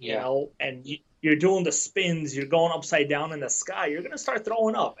 Yeah. You know, and you're doing the spins, you're going upside down in the sky, you're going to start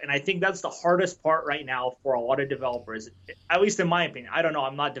throwing up. And I think that's the hardest part right now for a lot of developers, at least in my opinion. I don't know.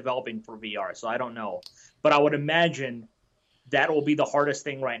 I'm not developing for VR, so I don't know. But I would imagine that will be the hardest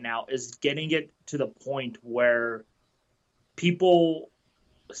thing right now, is getting it to the point where people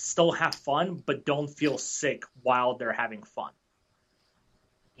still have fun but don't feel sick while they're having fun.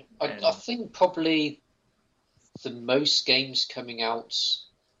 I think probably the most games coming out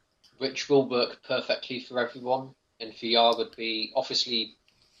which will work perfectly for everyone in VR would be obviously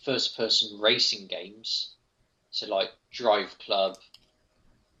first-person racing games. So like Drive Club,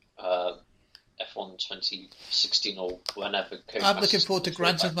 F1 2016 or whenever. I'm looking forward to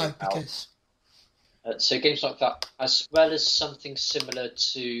Gran Turismo because... so games like that, as well as something similar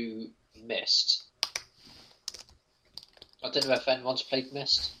to Myst. I don't know if anyone's played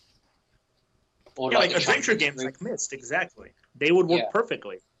Myst. Or like adventure games like Myst, exactly. They would work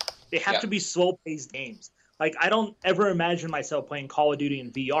perfectly. They have to be slow-paced games. Like, I don't ever imagine myself playing Call of Duty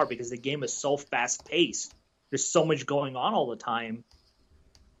in VR because the game is so fast-paced. There's so much going on all the time.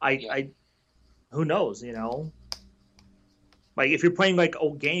 Who knows, you know? Like, if you're playing, like, a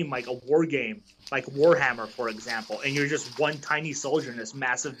game, like a war game, like Warhammer, for example, and you're just one tiny soldier in this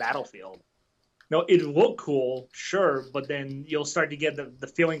massive battlefield. No, it'll look cool, sure, but then you'll start to get the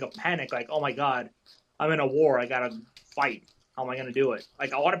feeling of panic, like, oh my god, I'm in a war, I gotta fight. How am I going to do it?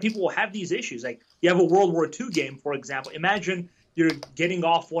 Like, a lot of people will have these issues. Like, you have a World War II game, for example. Imagine you're getting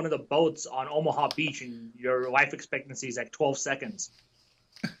off one of the boats on Omaha Beach and your life expectancy is like 12 seconds.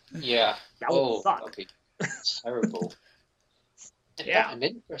 Yeah. That would suck. That'd be terrible. Yeah. An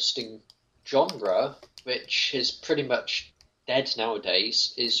interesting genre, which is pretty much dead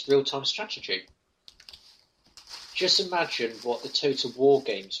nowadays, is real-time strategy. Just imagine what the Total War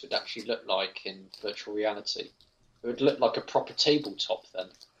games would actually look like in virtual reality. It would look like a proper tabletop then.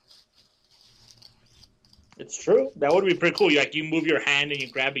 It's true. That would be pretty cool. You move your hand and you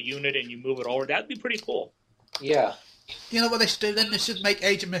grab a unit and you move it over. That'd be pretty cool. Yeah. You know what they should do then? They should make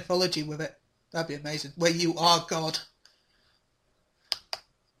Age of Mythology with it. That'd be amazing. Where you are God.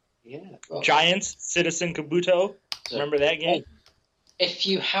 Yeah. Well, Giants, Citizen Kabuto. Remember that game? if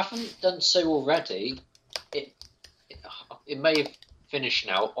you haven't done so already, it may have finished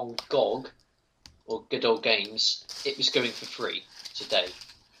now on GOG, or Good Old Games. It was going for free today.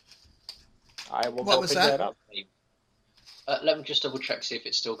 I will What go was pick that? that up. Let me just double check, see if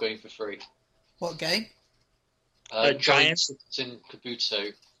it's still going for free. What game? Giants. Citizen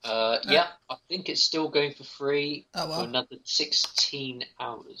Kabuto. Yeah, I think it's still going for free Oh, well. for another 16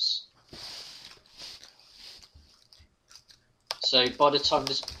 hours. So by the time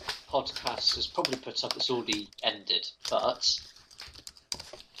this podcast is probably put up, it's already ended. But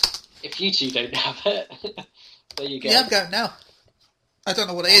if you two don't have it, there you go. Yeah, I'm going now. I don't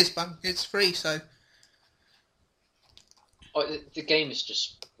know what it is, but it's free, so... The game is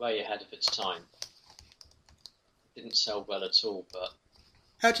just way ahead of its time. Didn't sell well at all, but...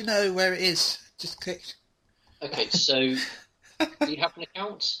 How do you know where it is? Just click. Okay, so do you have an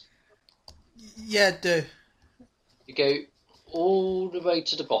account? Yeah, do. You go all the way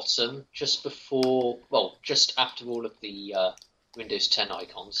to the bottom, just after all of the Windows 10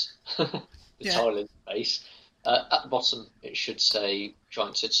 icons, the Yeah. tile interface. At the bottom, it should say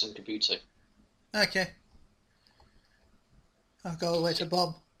Giant Citizen Kabuto. Okay. I'll go away to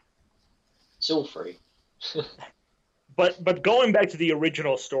Bob. It's all free. But going back to the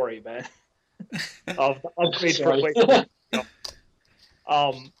original story, man, of the upgrades for Sorry.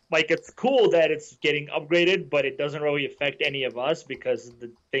 PlayStation. Like, it's cool that it's getting upgraded, but it doesn't really affect any of us because the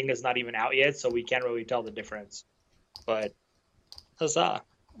thing is not even out yet, so we can't really tell the difference. But, huzzah.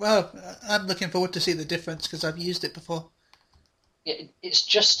 Well, I'm looking forward to see the difference because I've used it before. Yeah, it's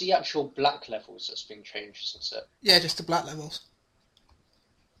just the actual black levels that's being changed, isn't it? Yeah, just the black levels.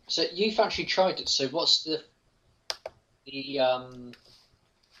 So you've actually tried it. So what's the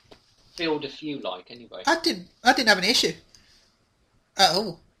field of view like anyway? I didn't have an issue at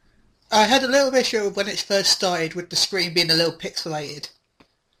all. I had a little issue when it first started with the screen being a little pixelated.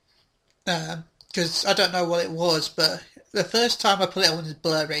 Because I don't know what it was, but the first time I put it on was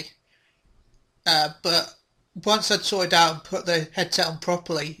blurry. But once I'd sorted out and put the headset on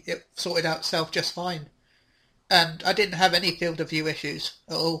properly, it sorted out itself just fine. And I didn't have any field of view issues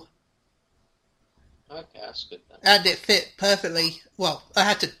at all. Okay, that's good then. And it fit perfectly. Well, I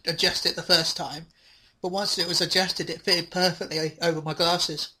had to adjust it the first time, but once it was adjusted, it fitted perfectly over my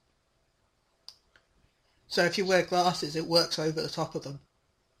glasses. So if you wear glasses, it works over the top of them.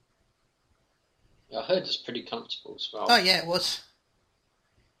 Yeah, I heard it's pretty comfortable as well. Oh yeah, it was.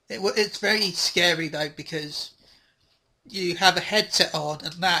 It's very scary though because you have a headset on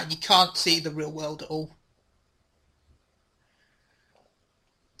and you can't see the real world at all.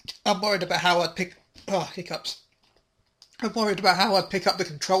 I'm worried about how I'd pick... Oh, hiccups. I'm worried about how I'd pick up the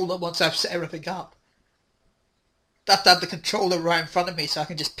controller once I've set everything up. I have to have the controller right in front of me so I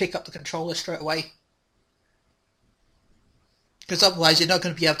can just pick up the controller straight away. Because otherwise you're not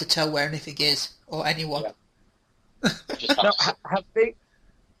going to be able to tell where anything is, or anyone. Yeah. Just have Now, to-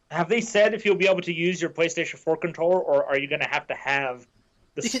 have they said if you'll be able to use your PlayStation 4 controller, or are you going to have the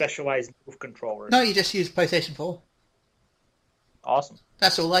You can- specialized Move controller? No, you just use PlayStation 4. Awesome.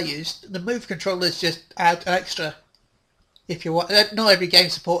 That's all I used. The Move controllers just add extra. If you want, not every game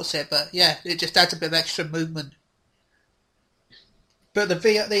supports it, but yeah, it just adds a bit of extra movement. But the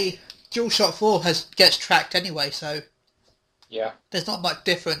DualShock 4 gets tracked anyway, so yeah. there's not much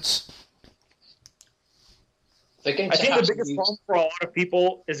difference. They're going I to think have the to biggest use- problem for a lot of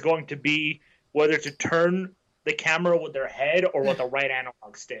people is going to be whether to turn the camera with their head or with the right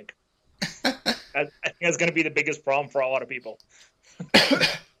analog stick. I think that's going to be the biggest problem for a lot of people.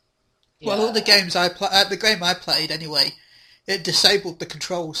 Well, all the games the game I played anyway, it disabled the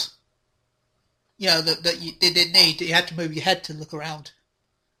controls. You know, that you didn't need. You had to move your head to look around.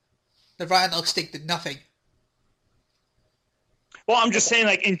 The right analog stick did nothing. Well, I'm just saying,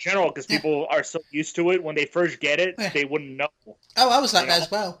 like, in general, because Yeah. people are so used to it, when they first get it, Yeah. they wouldn't know. Oh, I was like that as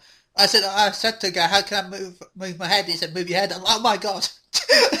well. I said to the guy, how can I move my head? He said, move your head. I'm like, oh my god.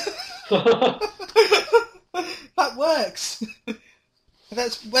 That works. And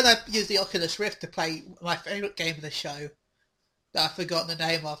that's when I use the Oculus Rift to play my favourite game of the show, that I've forgotten the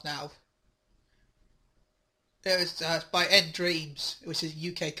name of now. It was by End Dreams, which is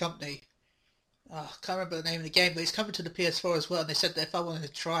a UK company. I can't remember the name of the game, but it's coming to the PS4 as well, and they said that if I wanted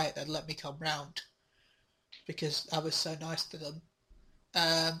to try it, they'd let me come round, because I was so nice to them.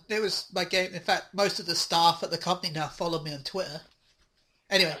 It was my game. In fact, most of the staff at the company now follow me on Twitter.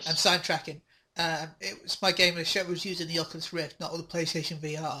 Anyway, I'm sidetracking. It was my game of the show was using the Oculus Rift, not the PlayStation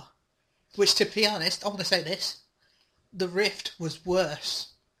VR. Which, to be honest, I want to say this. The Rift was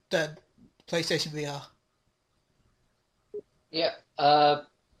worse than PlayStation VR. Yeah,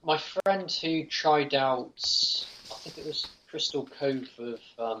 my friend who tried out, I think it was Crystal Cove of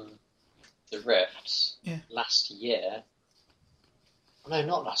the Rift last year. No,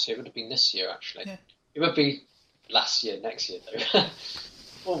 not last year. It would have been this year, actually. Yeah. It would be last year, next year, though.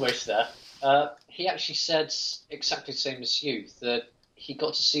 Almost there. He actually said exactly the same as you, that he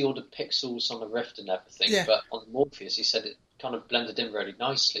got to see all the pixels on the Rift and everything, but on Morpheus, he said it kind of blended in really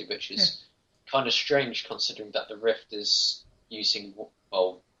nicely, which is kind of strange considering that the Rift is using,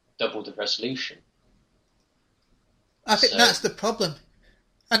 well, double the resolution. I think that's the problem.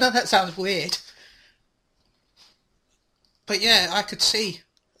 I know that sounds weird, but yeah, I could see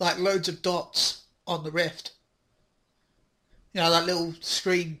like loads of dots on the Rift. You know, that little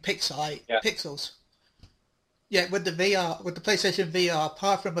screen pixels. Yeah, with the VR, with the PlayStation VR,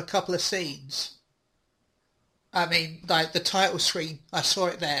 apart from a couple of scenes, I mean, like the title screen, I saw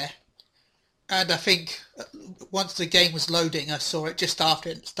it there. And I think once the game was loading, I saw it just after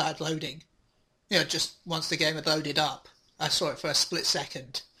it started loading. You know, just once the game had loaded up, I saw it for a split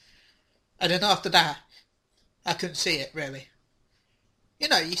second. And then after that, I couldn't see it, really. You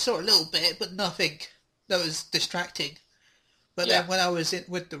know, you saw a little bit, but nothing that was distracting. But then when I was in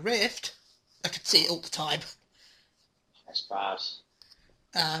with the Rift, I could see it all the time. That's bad.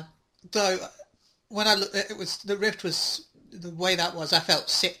 Though, when I looked, the Rift was... The way that was, I felt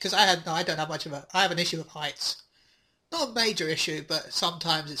sick because I don't have much of I have an issue with heights. Not a major issue, but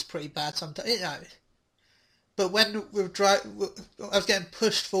sometimes it's pretty bad. Sometimes, you know. But when I was getting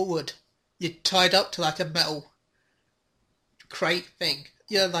pushed forward, you're tied up to like a metal crate thing.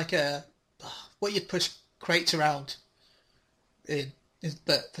 You know, like what you push crates around in.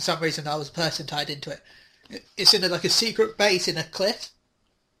 But for some reason, I was a person tied into it. It's in like a secret base in a cliff.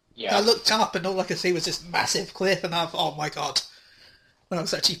 Yeah. I looked up and all I could see was this massive cliff, and I thought, oh my god, when I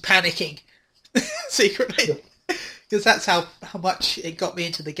was actually panicking secretly, because that's how much it got me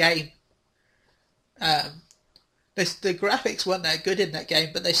into the game. The graphics weren't that good in that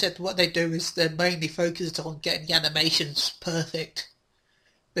game, but they said what they do is they're mainly focused on getting the animations perfect,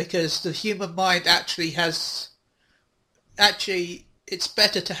 because the human mind it's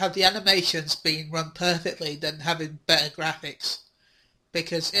better to have the animations being run perfectly than having better graphics.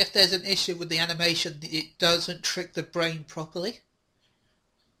 Because if there's an issue with the animation, it doesn't trick the brain properly.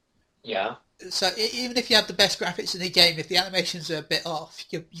 Yeah. So even if you have the best graphics in the game, if the animations are a bit off,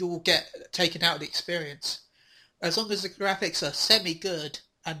 you'll get taken out of the experience. As long as the graphics are semi-good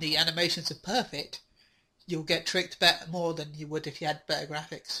and the animations are perfect, you'll get tricked more than you would if you had better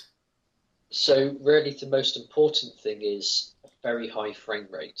graphics. So really the most important thing is a very high frame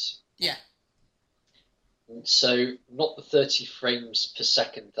rate. Yeah. So not the 30 frames per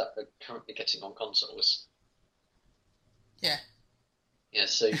second that we're currently getting on consoles. Yeah. Yeah,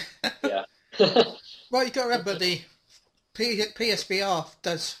 so, yeah. Well, you've got to remember the PSVR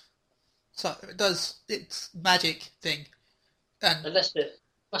does its magic thing. Unless it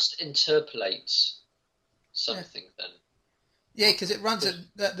must interpolate something then. Yeah, because it runs at...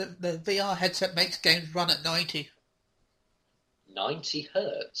 The VR headset makes games run at 90. 90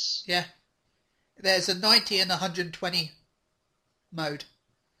 hertz? Yeah. There's a 90 and 120 mode.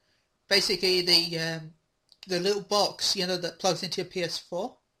 Basically, the little box, you know, that plugs into your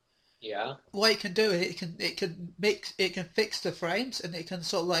PS4. Yeah. What it can do is it can fix the frames, and it can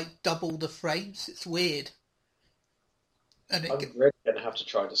sort of like double the frames. It's weird. And I'm really going to have to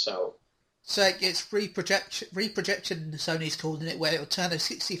try this out. So it's reprojection. Sony's calling it, where it will turn a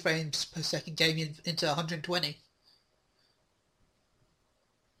 60 frames per second game into 120.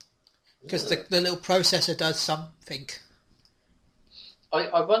 Because the little processor does something.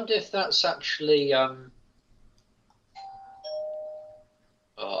 I wonder if that's actually...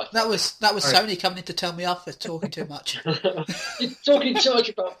 That was Sony coming in to tell me off for talking too much. You're talking too much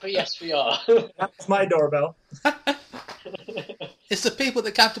about PSVR. That's my doorbell. It's the people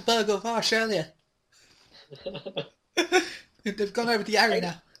that came to Burger Vash earlier. They've gone over the area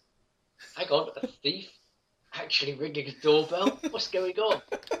now. Hang on, a thief actually ringing a doorbell? What's going on?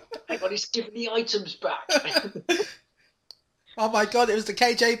 Hang on, he's giving the items back. Oh my god, it was the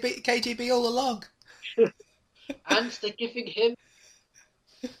KGB all along. And they're giving him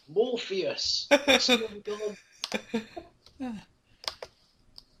Morpheus. What's going on?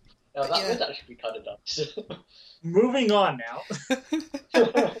 Now, that would actually be kind of nice. Moving on now.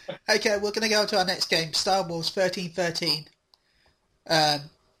 Okay, we're going to go to our next game, Star Wars 1313.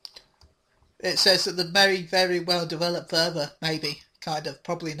 It says that the very, very well developed further, maybe, kind of,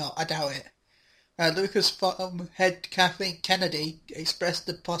 probably not, I doubt it. Lucasfilm head Kathleen Kennedy expressed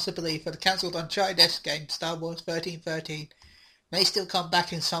the possibility for the cancelled Uncharted-esque game, Star Wars 1313, may still come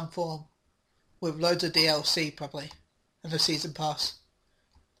back in some form, with loads of DLC probably, and a season pass,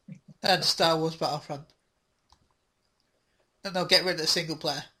 and Star Wars Battlefront. And they'll get rid of the single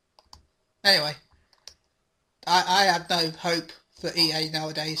player. Anyway, I have no hope for EA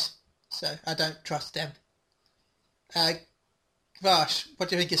nowadays, so I don't trust them. Vash, what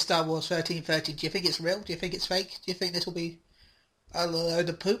do you think of Star Wars 1313? Do you think it's real? Do you think it's fake? Do you think this will be a load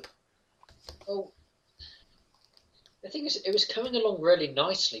of poop? Oh, the thing is, it was coming along really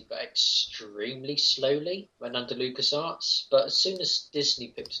nicely, but extremely slowly when under LucasArts. But as soon as Disney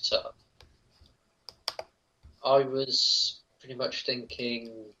picked it up, I was pretty much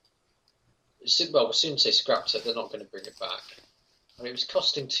thinking, well, as soon as they scrapped it, they're not going to bring it back. I mean, it was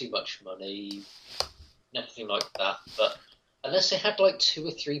costing too much money, and everything like that, but unless they had like 2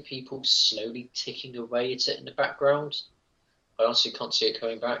 or 3 people slowly ticking away at it in the background, I honestly can't see it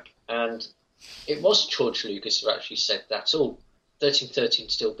coming back. And it was George Lucas who actually said that. 1313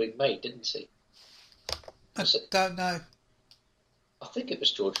 still being made, didn't he? I don't know. I think it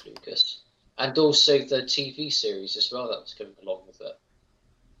was George Lucas. And also the TV series as well that was coming along with it.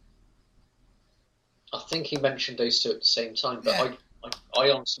 I think he mentioned those two at the same time, but yeah. I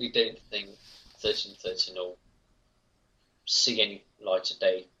honestly don't think 1313 will see any light of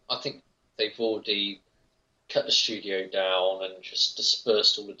day. I think they've already cut the studio down and just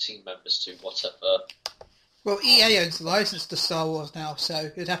dispersed all the team members to whatever. Well, EA owns the license to Star Wars now,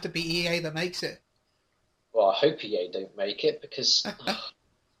 so it'd have to be EA that makes it. Well, I hope EA don't make it, because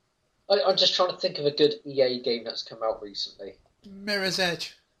I'm just trying to think of a good EA game that's come out recently. Mirror's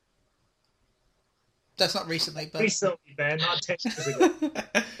Edge. That's not recently, but... Recently, Ben, not 10 years ago.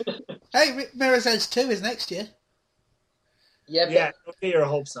 Hey, Mirror's Edge 2 is next year. Yeah, don't get your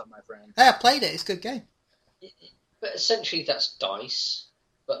hopes up, my friend. Hey, I played it. It's a good game. But essentially, that's DICE.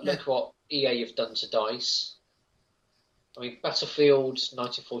 But look what EA have done to DICE. I mean, Battlefield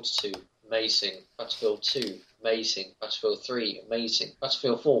 1942, amazing. Battlefield 2, amazing. Battlefield 3, amazing.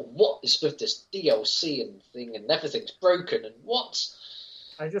 Battlefield 4, what is with this DLC and thing, and everything's broken, and what?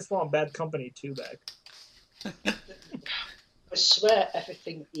 I just want Bad Company 2 back. I swear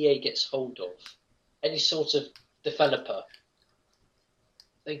everything EA gets hold of, any sort of developer,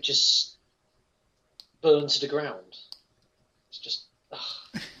 they just burn to the ground. It's just...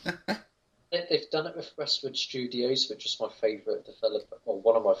 They've done it with Westwood Studios, which is my favourite developer, or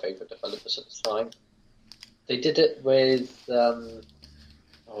one of my favourite developers at the time. They did it with, it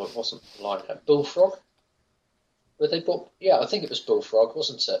wasn't Lionhead, Bullfrog. Where they bought, I think it was Bullfrog,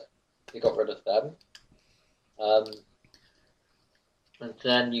 wasn't it? They got rid of them. And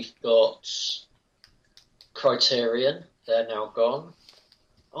then you've got Criterion. They're now gone.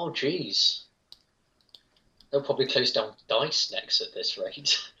 Oh, jeez. They'll probably close down DICE next at this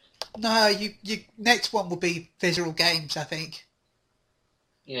rate. No, you next one will be Visual Games, I think.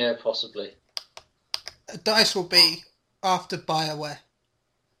 Yeah, possibly. DICE will be after BioWare.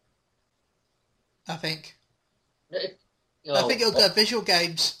 I think. I think it'll go Visual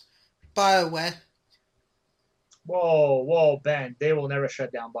Games, BioWare. Whoa, Ben. They will never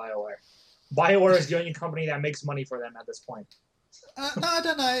shut down BioWare. BioWare is the only company that makes money for them at this point. No, I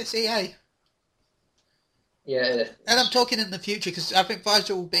don't know. It's EA. Yeah. And I'm talking in the future, because I think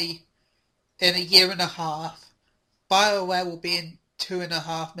Visual will be in 1.5 years. BioWare will be in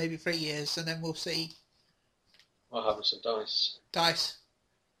 2.5, maybe 3 years, and then we'll see. What happens to DICE? DICE.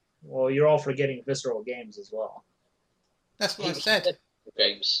 Well, you're all forgetting Visceral Games as well. That's what I said.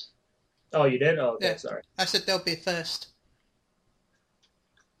 Games. Oh, you did? Oh, okay, yeah. Sorry. I said they'll be first.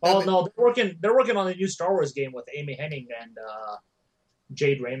 Oh, no, they're working on a new Star Wars game with Amy Hennig and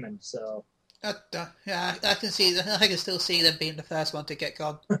Jade Raymond, so... Yeah, I can still see them being the first one to get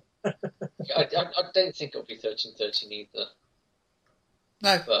gone. I don't think it'll be 1313 either.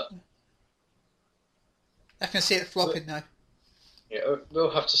 No. But I can see it flopping now. Yeah, we'll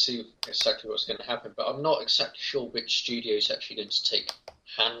have to see exactly what's going to happen, but I'm not exactly sure which studio is actually going to take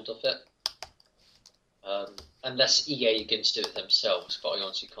hand of it. Unless EA are going to do it themselves, but I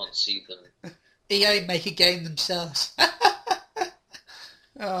honestly can't see them. EA make a game themselves.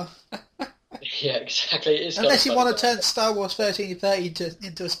 Oh. Yeah, exactly. It is unless you want to turn Star Wars 1330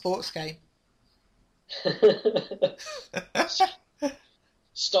 into a sports game.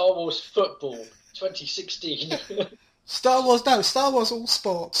 Star Wars Football 2016. Star Wars All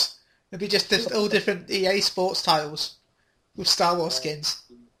Sports. It'd be just all different EA Sports titles with Star Wars skins.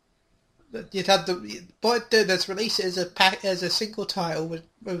 You'd have what it'd do is release it as a single title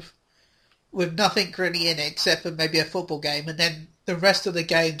with nothing really in it except for maybe a football game, and then the rest of the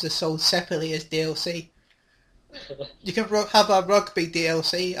games are sold separately as DLC. You can have a rugby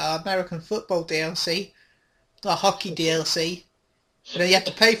DLC, a American football DLC, a hockey DLC. And then you have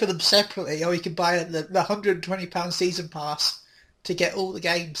to pay for them separately, or you can buy the £120 season pass to get all the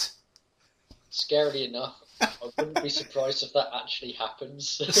games. Scarily enough, I wouldn't be surprised if that actually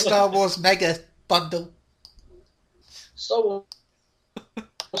happens. The Star Wars Mega Bundle. Star Wars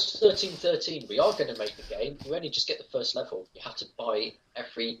 1313, we are going to make the game. You only just get the first level. You have to buy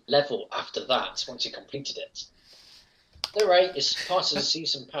every level after that once you completed it. The rate is part of the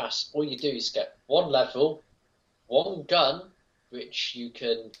season pass. All you do is get one level, one gun, which you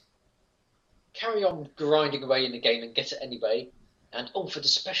can carry on grinding away in the game and get it anyway. And for the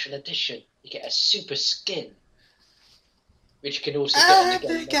special edition, you get a super skin, which you can also get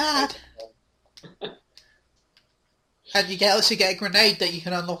in the game. God. And you also get a grenade that you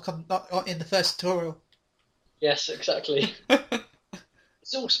can unlock in the first tutorial. Yes, exactly.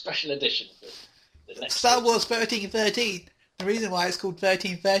 It's all special edition. Star Wars 1313. The reason why it's called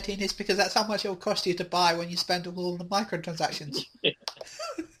 1313 is because that's how much it will cost you to buy when you spend all the microtransactions.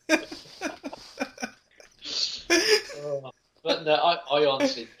 But no, I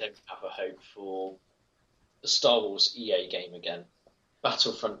honestly don't have a hope for the Star Wars EA game again.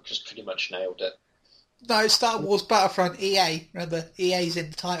 Battlefront just pretty much nailed it. No, Star Wars Battlefront EA. Remember, EA's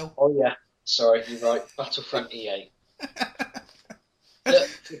in the title. Oh yeah, sorry, you're right. Battlefront EA. The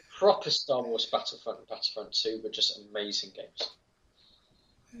proper Star Wars Battlefront and Battlefront 2 were just amazing games.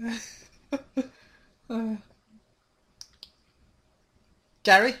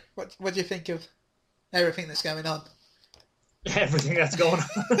 Gary, what do you think of everything that's going on? Everything that's going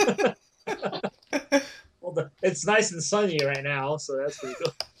on. Well, it's nice and sunny right now, so that's pretty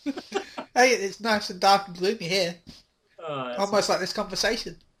cool. Hey, it's nice and dark and gloomy here. Almost like this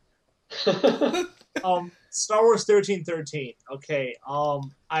conversation. Star Wars 1313. Okay.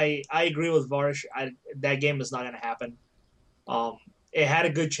 I agree with Varsh. That game is not going to happen. It had a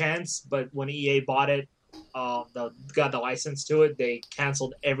good chance, but when EA bought it, got the license to it, they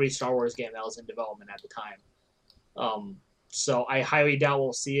canceled every Star Wars game that was in development at the time. So I highly doubt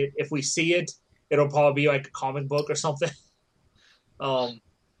we'll see it. If we see it, it'll probably be like a comic book or something.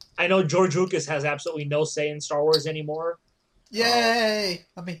 I know George Lucas has absolutely no say in Star Wars anymore. Yay!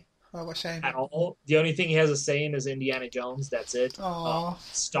 What a shame. At all. The only thing he has a say in is Indiana Jones. That's it.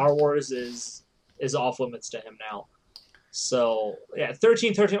 Star Wars is off limits to him now. So yeah,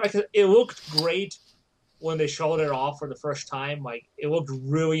 1313. It looked great when they showed it off for the first time. Like it looked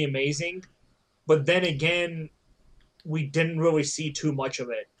really amazing, but then again, we didn't really see too much of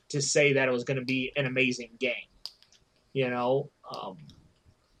it to say that it was going to be an amazing game. You know,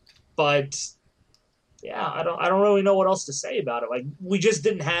 but. Yeah, I don't really know what else to say about it. Like we just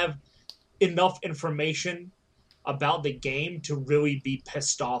didn't have enough information about the game to really be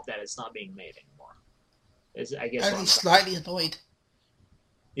pissed off that it's not being made anymore. I guess only slightly annoyed.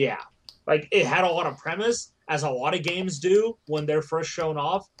 Yeah, like it had a lot of premise, as a lot of games do when they're first shown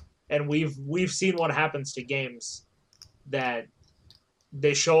off, and we've seen what happens to games that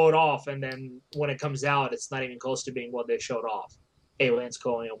they show it off, and then when it comes out, it's not even close to being what they showed off. Aliens,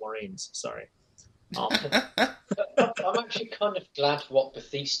 Colonial Marines. Sorry. I'm actually kind of glad what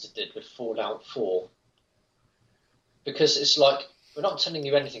Bethesda did with Fallout 4. Because it's like, we're not telling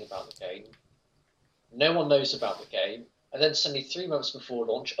you anything about the game. No one knows about the game. And then suddenly 3 months before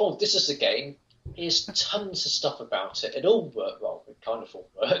launch, this is the game. Here's tons of stuff about it. It all works. Well, it kind of all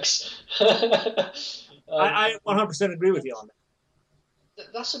works. I 100% agree with you on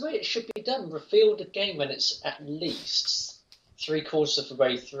that. That's the way it should be done. Reveal the game when it's at least 3/4 of the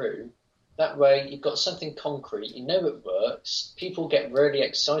way through. That way, you've got something concrete. You know it works. People get really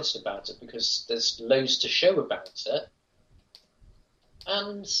excited about it because there's loads to show about it.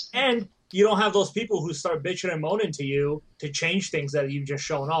 And you don't have those people who start bitching and moaning to you to change things that you've just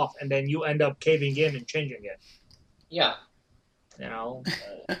shown off, and then you end up caving in and changing it. Yeah. You know?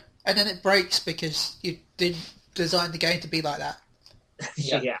 And then it breaks because you didn't design the game to be like that.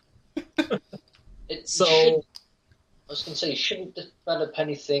 Yeah. I was going to say, you shouldn't develop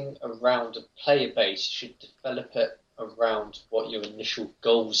anything around a player base. You should develop it around what your initial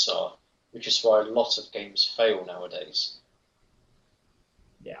goals are, which is why a lot of games fail nowadays.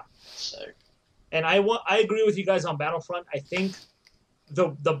 Yeah. So, and I agree with you guys on Battlefront. I think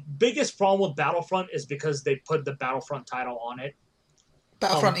the biggest problem with Battlefront is because they put the Battlefront title on it.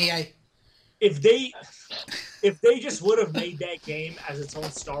 Battlefront EA. If they just would have made that game as its own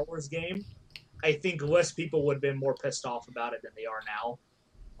Star Wars game, I think less people would have been more pissed off about it than they are now.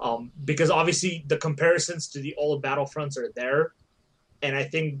 Because obviously the comparisons to the old Battlefronts are there, and I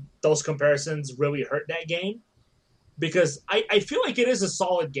think those comparisons really hurt that game. Because I feel like it is a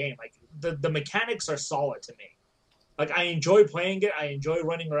solid game. Like the mechanics are solid to me. Like I enjoy playing it. I enjoy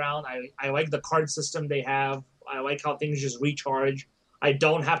running around. I like the card system they have. I like how things just recharge. I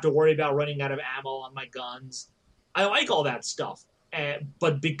don't have to worry about running out of ammo on my guns. I like all that stuff.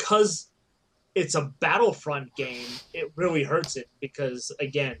 But because it's a Battlefront game, it really hurts it because,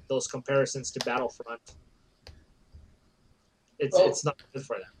 again, those comparisons to Battlefront, it's not good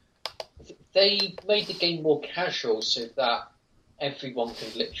for them. They made the game more casual so that everyone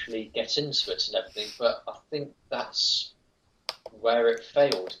can literally get into it and everything, but I think that's where it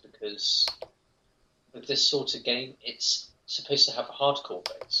failed because with this sort of game, it's supposed to have a hardcore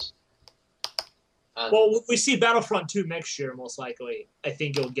base. And well, we see Battlefront 2 next year, most likely. I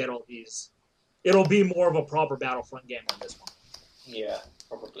think you'll get all these. It'll be more of a proper Battlefront game than this one. Yeah,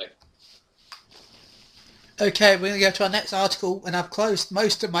 probably. Okay, we're going to go to our next article, and I've closed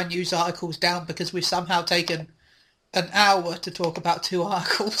most of my news articles down because we've somehow taken an hour to talk about 2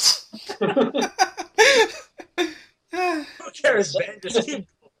 articles. Who cares, Ben? Just keep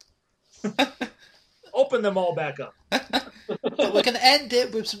open them all back up. But we're going to end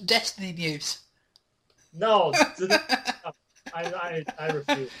it with some Destiny news. No, I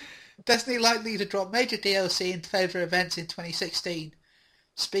refuse. Destiny likely to drop major DLC in favour of events in 2016.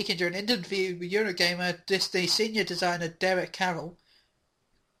 Speaking during an interview with Eurogamer, Disney senior designer Derek Carroll,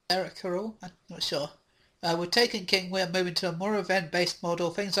 I'm not sure, with Taken King, we're moving to a more event-based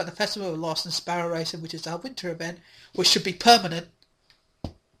model. Things like the Festival of Lost and Sparrow Racing, which is our winter event, which should be permanent.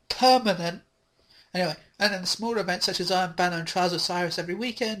 Anyway, and then smaller events such as Iron Banner and Trials of Cyrus every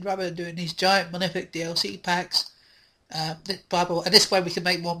weekend, rather than doing these giant, magnificent DLC packs. And this way we can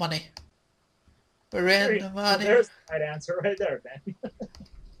make more money. We're in the money. There's the right answer right there, Ben.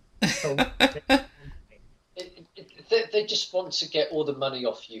 They just want to get all the money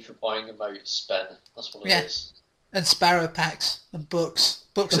off you for buying emotes, Ben. That's what it is. And Sparrow packs and books.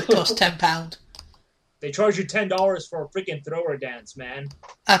 Books that cost £10. They charge you $10 for a freaking thrower dance, man.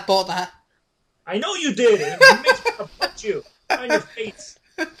 I bought that. I know you did. It makes me punch you on your face.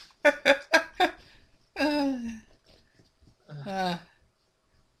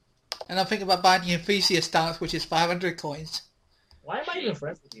 And I'm thinking about buying the Enthusiast dance, which is 500 coins. Why am I even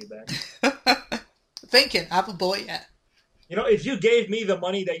friends with you, Ben? Thinking, I haven't bought it yet. You know, if you gave me the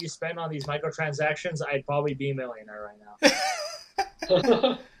money that you spend on these microtransactions, I'd probably be a millionaire right now.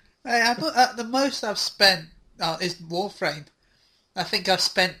 Hey, the most I've spent is Warframe. I think I've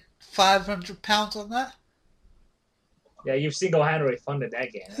spent £500 on that. Yeah, you've single-handedly funded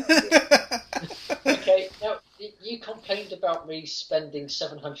that game. Okay, now, you complained about me spending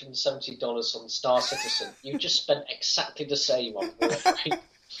 $770 on Star Citizen. You just spent exactly the same on Warframe.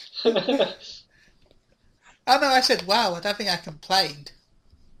 Oh no, I said wow, I don't think I complained.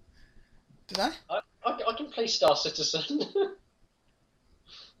 Did I? I can play Star Citizen.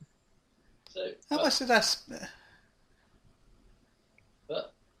 How much did I spend?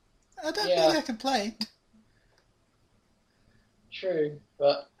 I don't think I complained. True,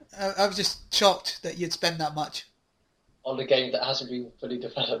 but I was just shocked that you'd spend that much. On a game that hasn't been fully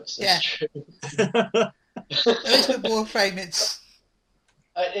developed, that's true. At least with Warframe,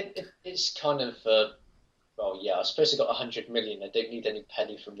 it's kind of... well, yeah, I suppose I got 100 million. I don't need any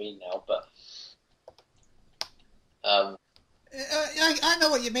penny from me now, but... I know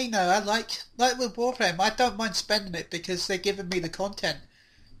what you mean, though. I like with Warframe, I don't mind spending it because they're giving me the content.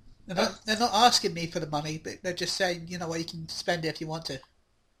 They're not asking me for the money, but they're just saying, you know what, you can spend it if you want to.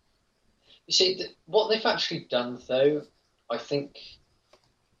 You see, what they've actually done, though, I think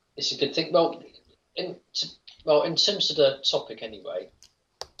it's a good thing. Well, in terms of the topic, anyway,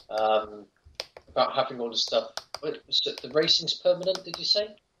 about having all the stuff. Was it the racing's permanent? Did you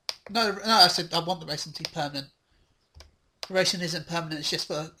say? No. I said I want the racing to be permanent. The racing isn't permanent. It's just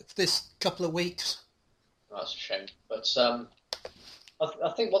for this couple of weeks. Oh, that's a shame, but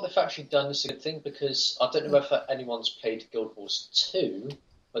I think what they've actually done is a good thing because I don't know whether anyone's played Guild Wars 2,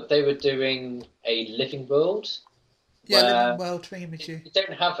 but they were doing a living world. Yeah, living world thingamajig. You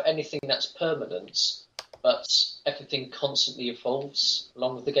don't have anything that's permanent, but everything constantly evolves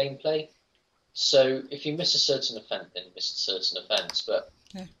along with the gameplay. So if you miss a certain event, then you miss a certain event, but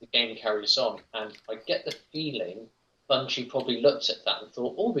the game carries on. And I get the feeling Bungie probably looked at that and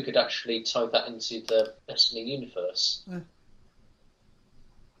thought, we could actually tie that into the Destiny universe.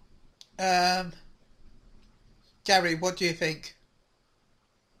 Gary, what do you think?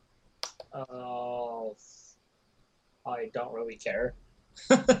 I don't really care.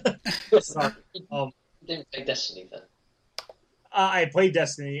 Sorry. You didn't play Destiny then? I played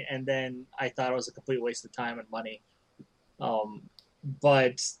Destiny, and then I thought it was a complete waste of time and money.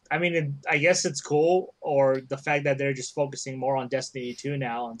 But I mean, I guess it's cool, or the fact that they're just focusing more on Destiny 2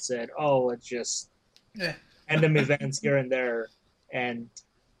 now and said, "Oh, let's just random events here and there, and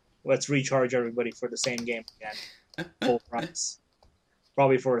let's recharge everybody for the same game again, full price,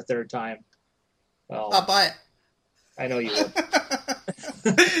 probably for a third time." Well, I'll buy it. I know you would.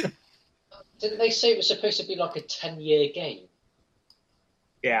 Didn't they say it was supposed to be like a 10-year game?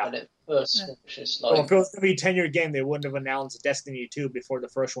 Yeah. When it first launched, it's Well, like... if it was going to be a 10-year game, they wouldn't have announced Destiny 2 before the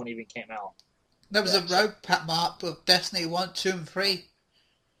first one even came out. There was a roadmap map of Destiny 1, 2, and 3.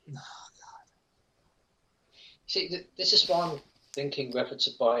 Oh, God. See, this is why I'm thinking whether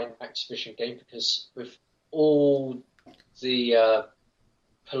to buy an Activision game, because with all the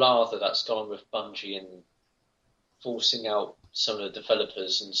palaver that's gone with Bungie and forcing out some of the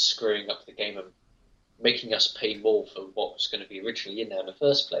developers and screwing up the game and making us pay more for what was going to be originally in there in the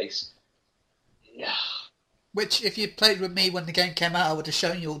first place. Yeah. Which, if you played with me when the game came out, I would have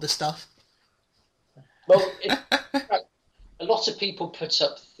shown you all the stuff. Well, a lot of people put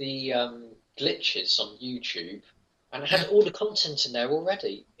up the glitches on YouTube, and it had all the content in there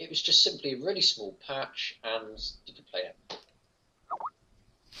already. It was just simply a really small patch, and you could play it.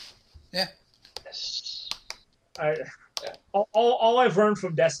 Yeah. Yes. All I've learned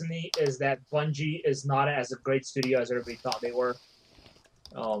from Destiny is that Bungie is not as a great studio as everybody thought they were.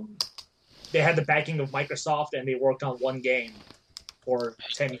 They had the backing of Microsoft, and they worked on one game for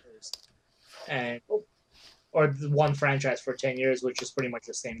 10 years, or one franchise for 10 years, which is pretty much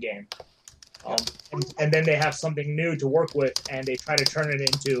the same game. And then they have something new to work with, and they try to turn it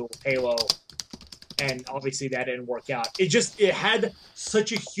into Halo, and obviously that didn't work out. It had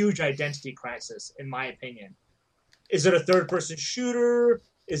such a huge identity crisis, in my opinion. Is it a third-person shooter?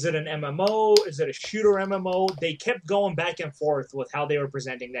 Is it an MMO? Is it a shooter MMO? They kept going back and forth with how they were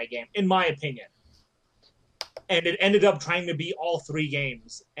presenting that game, in my opinion. And it ended up trying to be all three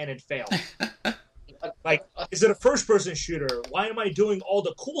games, and it failed. Like, is it a first-person shooter? Why am I doing all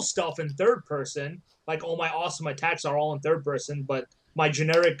the cool stuff in third person? Like, all my awesome attacks are all in third person, but my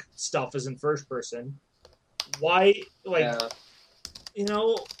generic stuff is in first person. Why, like... Yeah. You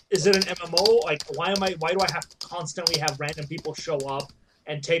know, is it an MMO? Like, why do I have to constantly have random people show up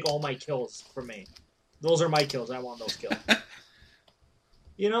and take all my kills from me? Those are my kills. I want those kills.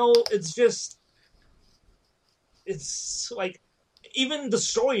 You know, it's like, even the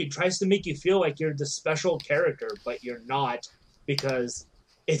story tries to make you feel like you're the special character, but you're not, because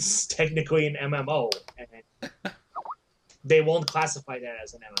it's technically an MMO, and they won't classify that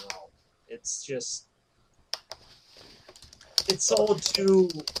as an MMO. It's just... It's all too...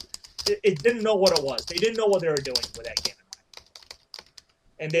 It didn't know what it was. They didn't know what they were doing with that game.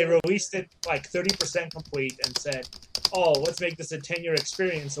 And they released it like 30% complete and said, oh, let's make this a 10-year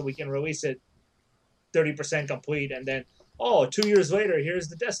experience so we can release it 30% complete. And then, 2 years later, here's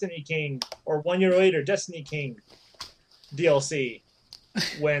the Destiny King. Or 1 year later, Destiny King DLC.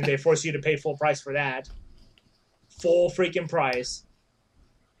 When they force you to pay full price for that. Full freaking price.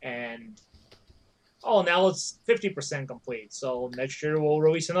 And... now it's 50% complete. So next year we'll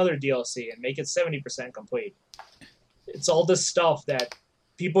release another DLC and make it 70% complete. It's all this stuff that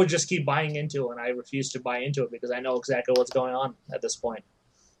people just keep buying into, and I refuse to buy into it because I know exactly what's going on at this point.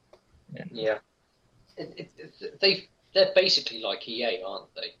 And yeah. They're basically like EA,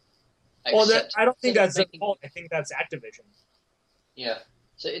 aren't they? I don't think that's their fault. I think that's Activision. Yeah.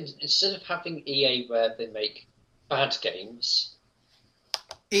 So instead of having EA where they make bad games...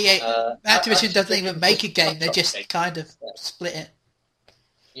 EA, Activision doesn't even make a game, they just kind of split it.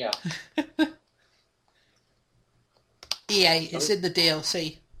 Yeah. EA, it's in the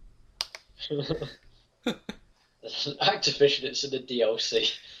DLC. Activision, it's in the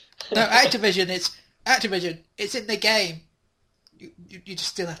DLC. No, Activision, it's in the game. You just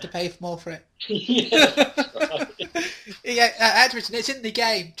still have to pay more for it. Yeah, right. Yeah, Activision, it's in the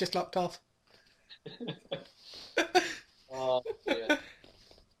game, just locked off. Oh, yeah.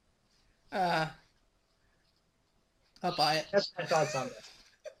 I'll buy it. That's my thoughts on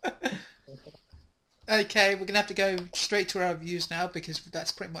this. Okay, we're going to have to go straight to our reviews now because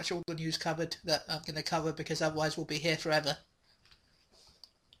that's pretty much all the news covered that I'm going to cover because otherwise we'll be here forever.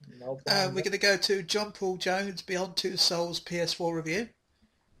 No we're going to go to John Paul Jones Beyond Two Souls PS4 review.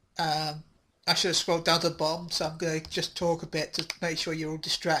 I should have scrolled down to the bottom, so I'm going to just talk a bit to make sure you're all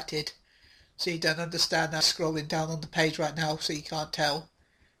distracted so you don't understand that scrolling down on the page right now so you can't tell.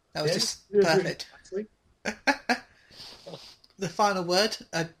 That was just perfect. The final word,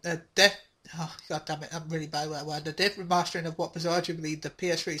 a death... Oh, God damn it, I'm really bad with that word. The death remastering of what was arguably the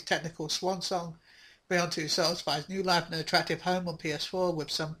PS3's technical swan song, Beyond Two Souls finds new life and an attractive home on PS4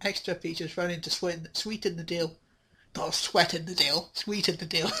 with some extra features thrown in to sweeten the deal. Not sweeten the deal, sweeten the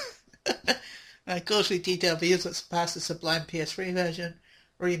deal. Cautiously detailed views that surpass the sublime PS3 version,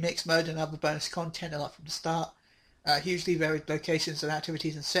 remix mode and other bonus content a lot from the start. Hugely varied locations and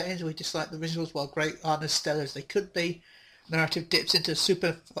activities and settings. We dislike the visuals while great aren't as stellar as they could be. Narrative dips into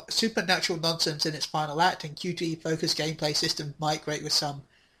supernatural nonsense in its final act, and QTE focused gameplay systems migrate with some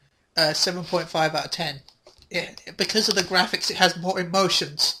 7.5 out of 10. Yeah, because of the graphics, it has more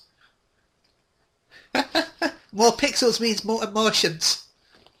emotions. More pixels means more emotions.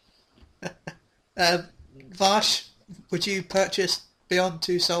 Vash, would you purchase Beyond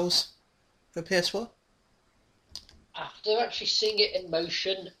Two Souls for PS4? After actually seeing it in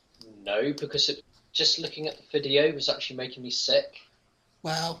motion, no, because just looking at the video was actually making me sick.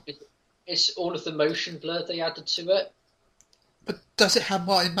 Wow. It's all of the motion blur they added to it. But does it have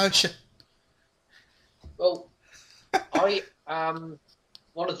more emotion? Well, I am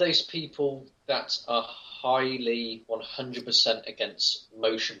one of those people that are highly 100% against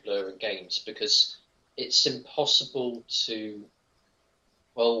motion blur in games because it's impossible to,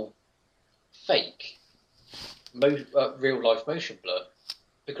 fake real-life motion blur.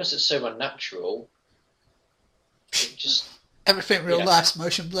 Because it's so unnatural, it just... Everything real life's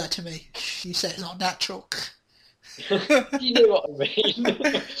motion blur to me. You say it's not natural. You know what I mean.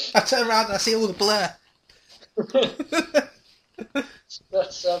 I turn around and I see all the blur.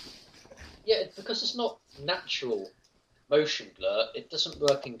 But, because it's not natural motion blur, it doesn't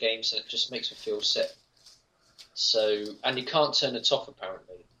work in games and it just makes me feel sick. So, and you can't turn it off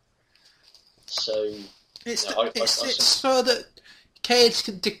apparently. So, it's so that kids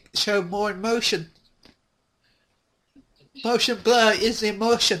can show more emotion. Motion blur is the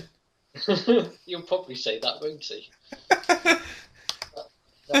emotion. You'll probably say that, won't you?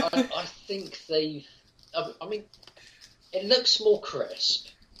 I think they've... I mean, it looks more crisp.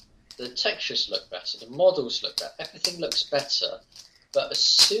 The textures look better. The models look better. Everything looks better. But as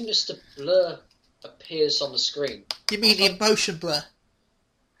soon as the blur appears on the screen... You mean the emotion blur?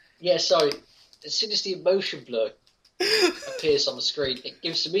 Yeah, sorry. As soon as the emotion blur appears on the screen, it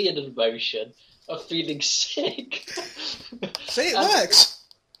gives me an emotion of feeling sick. See, it works.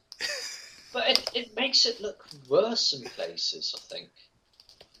 But it makes it look worse in places, I think.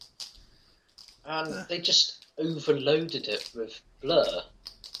 And they just overloaded it with blur.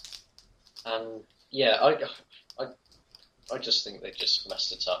 And yeah, I just think they just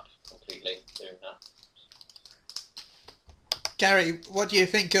messed it up completely doing that. Gary, what do you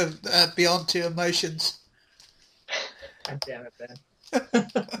think of Beyond Two Emotions? God damn it, Ben.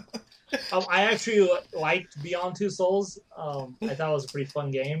 I actually liked Beyond Two Souls. I thought it was a pretty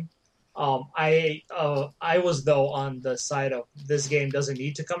fun game. I was though on the side of this game doesn't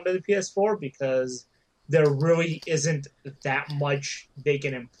need to come to the PS4 because there really isn't that much they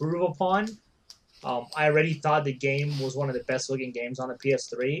can improve upon. I already thought the game was one of the best looking games on the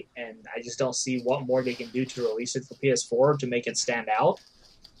PS3, and I just don't see what more they can do to release it for PS4 to make it stand out.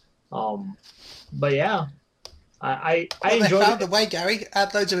 But yeah, I enjoyed it. They found a way, Gary.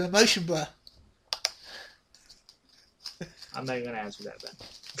 Add loads of emotion blur. I'm not even going to answer that,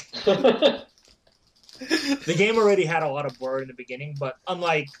 Ben. The game already had a lot of blur in the beginning, but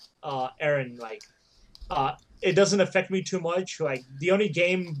unlike Aaron, it doesn't affect me too much. Like, the only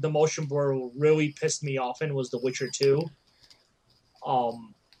game the motion blur really pissed me off in was The Witcher 2.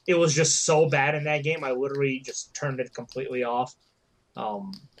 It was just so bad in that game, I literally just turned it completely off.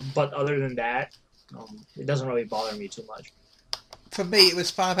 But other than that, it doesn't really bother me too much. For me, it was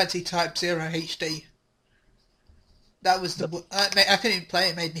Final Fantasy Type 0 HD. That was the... I couldn't even play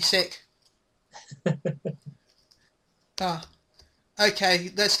it. It made me sick.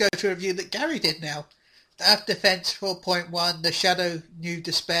 Okay, let's go to a review that Gary did now. The Earth Defense 4.1, The Shadow New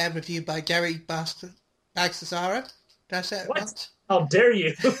Despair, reviewed by Gary Bagdasara. Did I say it once? How dare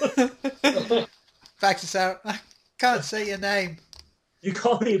you? Bagdasara. I can't say your name. You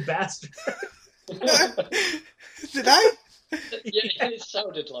call me a bastard. Did I? Yeah, it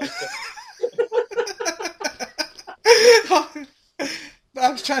sounded like it. I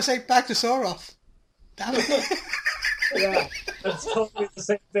was trying to say Bagdasarov. Damn it. Yeah, that's totally the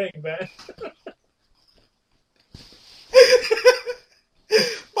same thing, man.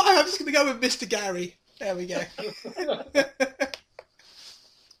 Fine, I'm just going to go with Mr. Gary. There we go.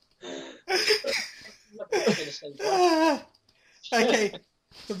 Okay.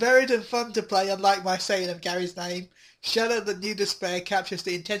 Varied and fun to play, unlike my saying of Gary's name. Shadow the New Despair captures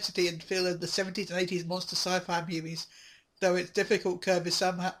the intensity and feel of the 70s and 80s monster sci-fi movies, though its difficult curve is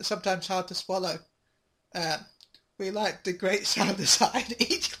sometimes hard to swallow. We like the great sound design.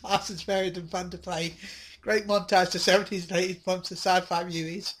 Each class is varied and fun to play. Great montage to 70s and 80s monster sci-fi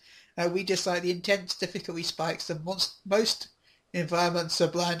movies. We just like the intense difficulty spikes. Most environments are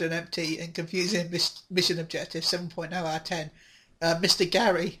bland and empty and confusing mission objectives. 7.0 out of 10. Mr.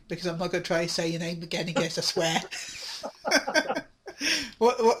 Gary, because I'm not going to try to say your name again in case I swear.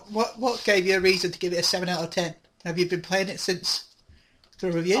 What gave you a reason to give it a 7 out of 10? Have you been playing it since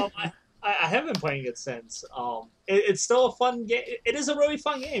the review? I have been playing it since. It's still a fun game. It is a really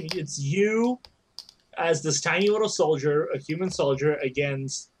fun game. It's you as this tiny little soldier, a human soldier,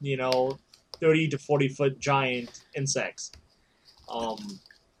 against 30 to 40 foot giant insects, and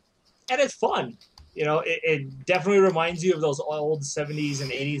it's fun. It definitely reminds you of those old 70s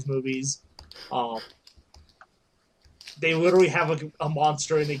and 80s movies. They literally have a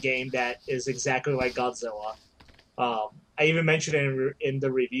monster in the game that is exactly like Godzilla. I even mentioned it in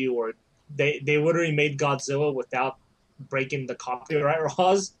the review where they literally made Godzilla without breaking the copyright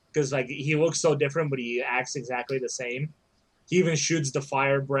laws, because he looks so different, but he acts exactly the same. He even shoots the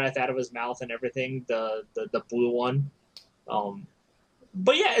fire breath out of his mouth and everything, the blue one.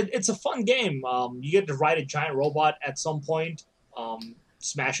 But yeah, it's a fun game. You get to ride a giant robot at some point,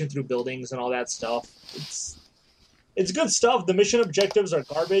 smashing through buildings and all that stuff. It's good stuff. The mission objectives are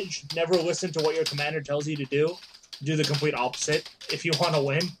garbage. Never listen to what your commander tells you to do. Do the complete opposite if you want to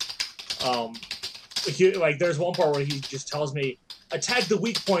win. There's one part where he just tells me, attack the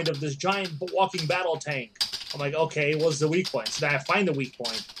weak point of this giant walking battle tank. I'm like, okay, what's the weak point? So then I find the weak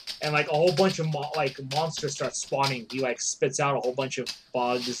point, and a whole bunch of monsters start spawning. He spits out a whole bunch of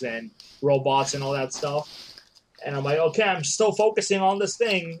bugs and robots and all that stuff. And I'm like, okay, I'm still focusing on this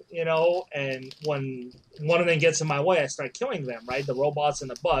thing, and when one of them gets in my way, I start killing them, right? The robots and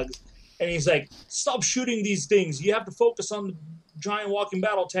the bugs. And he's like, stop shooting these things. You have to focus on the giant walking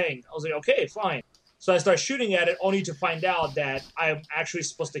battle tank. I was like, okay, fine. So I start shooting at it, only to find out that I'm actually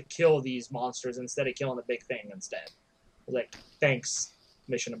supposed to kill these monsters instead of killing the big thing instead. I was like, thanks,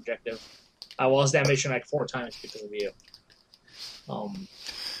 mission objective. I lost that mission 4 times because of you.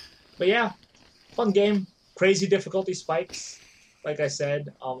 But yeah, fun game. Crazy difficulty spikes, like I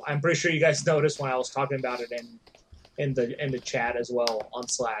said. I'm pretty sure you guys noticed when I was talking about it in the chat as well on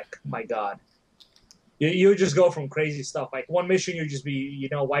Slack. My God, you just go from crazy stuff. One mission, you just be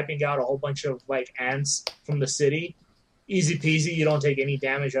wiping out a whole bunch of ants from the city, easy peasy. You don't take any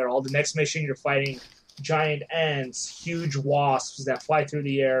damage at all. The next mission, you're fighting giant ants, huge wasps that fly through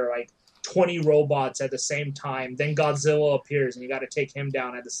the air, 20 robots at the same time. Then Godzilla appears, and you got to take him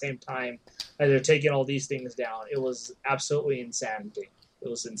down at the same time as they're taking all these things down. It was absolutely insanity. It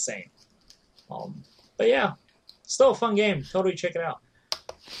was insane. But yeah, still a fun game. Totally check it out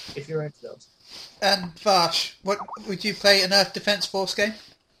if you're into those. And Vash, what would you play an Earth Defense Force game?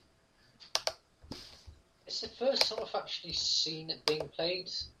 It's the first time I've actually seen it being played,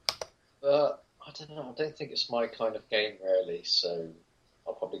 but I don't know. I don't think it's my kind of game really, so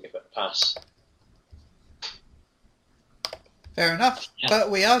I'll probably give it a pass. Fair enough. Yeah.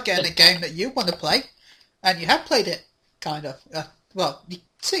 But we are getting a game that you want to play, and you have played it, kind of.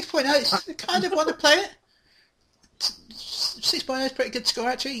 6.0, you kind of want to play it. 6.0 is pretty good score,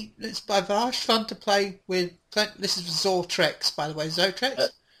 actually. It's by Vash. Fun to play with. This is Zortrex, by the way. Zortrex?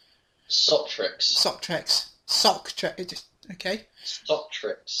 Socktrex. Socktrex. Okay.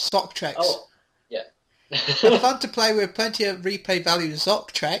 Socktrex. Oh, yeah. Fun to play with plenty of replay value.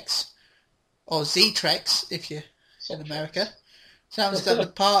 Zoctrex, or Z-Trex, if you're in America. Sounds done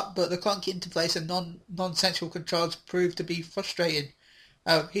apart, but the clunky interface and non-sensual controls proved to be frustrating.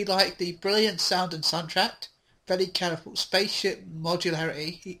 He liked the brilliant sound and soundtrack, very careful spaceship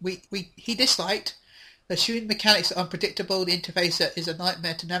modularity. He disliked the shooting mechanics are unpredictable, the interface is a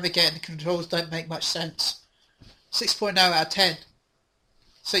nightmare to navigate, and the controls don't make much sense. 6.0 out of 10.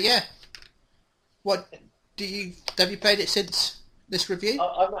 So yeah, have you played it since this review?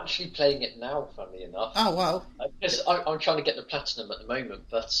 I'm actually playing it now, funnily enough. Oh, wow. Because I'm trying to get the platinum at the moment,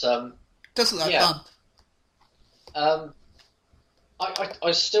 but... doesn't look fun.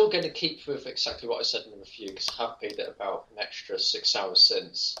 I'm still going to keep with exactly what I said in the review, because I have played it about an extra 6 hours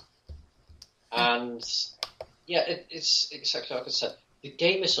since. And, yeah, it's exactly like I said. The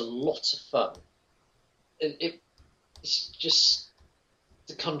game is a lot of fun. It's just...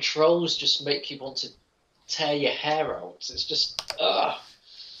 The controls just make you want to tear your hair out. It's just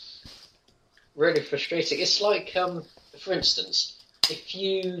really frustrating. It's like, for instance, if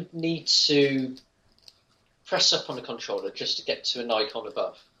you need to press up on the controller just to get to an icon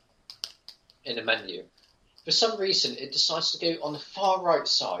above in a menu. For some reason, it decides to go on the far right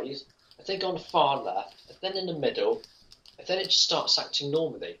side, and then go on the far left, and then in the middle, and then it just starts acting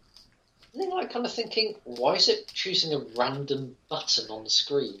normally. And then like kind of thinking, why is it choosing a random button on the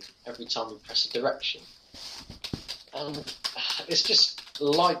screen every time we press a direction? And it's just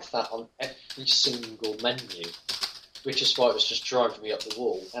like that on every single menu, which is why it was just driving me up the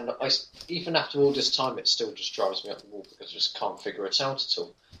wall. And even after all this time, it still just drives me up the wall because I just can't figure it out at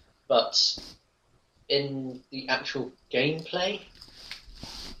all. But in the actual gameplay,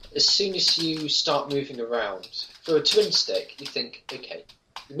 as soon as you start moving around, for a twin stick, you think, okay,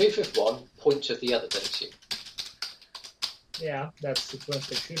 you move with one, point with the other, don't you? Yeah, that's the twin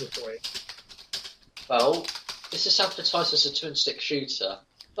stick shooter for you. Well, this is advertised as a twin stick shooter,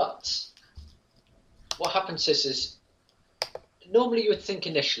 but what happens is normally you would think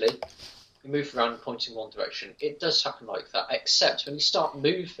initially you move around pointing one direction. It does happen like that, except when you start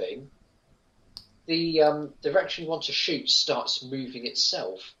moving, the direction you want to shoot starts moving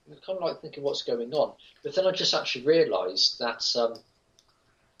itself. You're kind of like thinking what's going on. But then I just actually realised that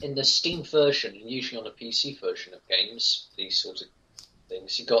in the Steam version, and usually on a PC version of games, these sorts of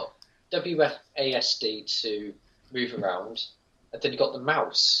things, you've got WASD to move around, and then you've got the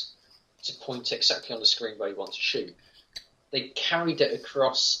mouse to point exactly on the screen where you want to shoot. They carried it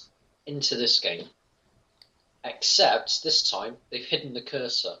across into this game, except this time they've hidden the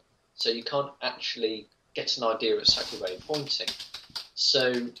cursor, so you can't actually get an idea of exactly where you're pointing.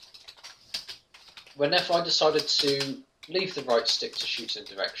 So whenever I decided to leave the right stick to shoot in a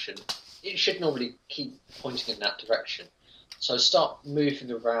direction, it should normally keep pointing in that direction. So I start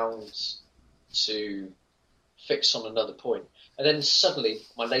moving around to fix on another point, and then suddenly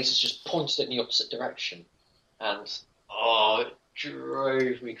my laser's just pointed in the opposite direction, and it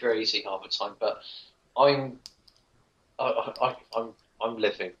drove me crazy half the time. But I'm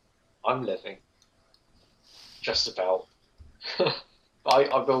living. I'm living. Just about.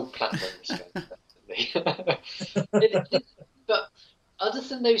 I will platinum this game, definitely. But other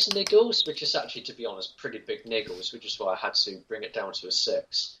than those niggles, which is actually, to be honest, pretty big niggles, which is why I had to bring it down to a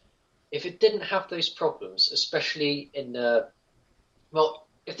 6. If it didn't have those problems, especially in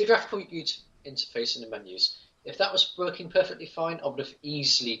if the graphical interface in the menus, if that was working perfectly fine, I would have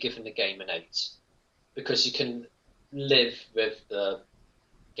easily given the game an 8, because you can live with the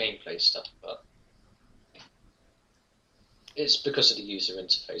gameplay stuff, but it's because of the user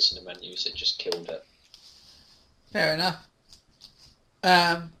interface in the menus, it just killed it. Fair enough.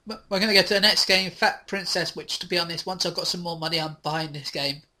 We're going to get to the next game, Fat Princess, which, to be honest, once I've got some more money, I'm buying this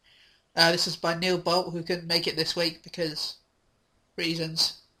game. This is by Neil Bolt, who couldn't make it this week because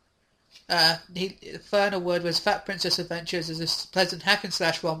reasons. The final word was Fat Princess Adventures is a pleasant hack and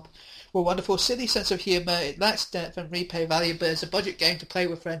slash romp with a wonderful silly sense of humour. It lacks depth and replay value, but as a budget game to play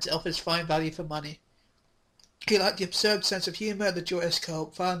with friends, it offers fine value for money. If you like the absurd sense of humour, the joyous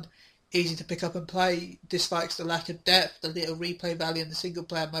co-op fun, easy to pick up and play, dislikes the lack of depth, the little replay value in the single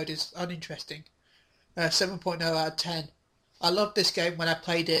player mode is uninteresting. 7.0 out of 10. I loved this game when I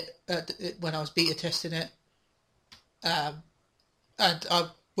played it, when I was beta testing it. And I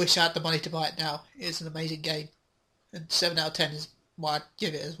wish I had the money to buy it now. It's an amazing game. And 7 out of 10 is what I'd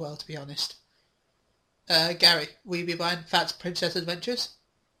give it as well, to be honest. Gary, will you be buying Fat Princess Adventures?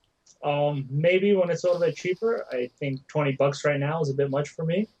 Maybe when it's a little bit cheaper. I think $20 right now is a bit much for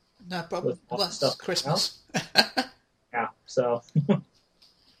me. No problem. Well, it's Christmas. Yeah, so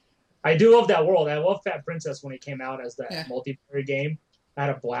I do love that world. I love Fat Princess when it came out as that multiplayer game. I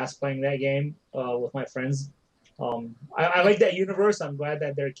had a blast playing that game with my friends. I like that universe. I'm glad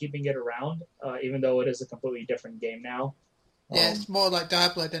that they're keeping it around, even though it is a completely different game now. Yeah, it's more like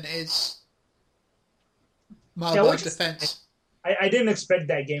Diablo than it is mobile defense. I didn't expect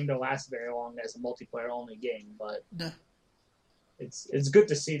that game to last very long as a multiplayer-only game, but no. It's good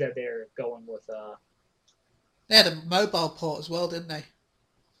to see that they're going with... They had a mobile port as well, didn't they?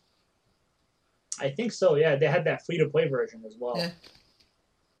 I think so, yeah. They had that free-to-play version as well. Yeah.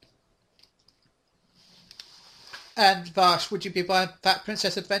 And Vash, would you be buying Fat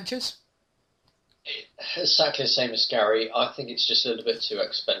Princess Adventures? Exactly the same as Gary. I think it's just a little bit too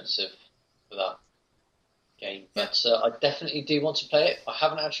expensive for that game. But I definitely do want to play it. I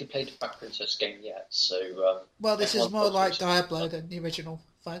haven't actually played the Fat Princess game yet, so... well, this is more like Diablo than the original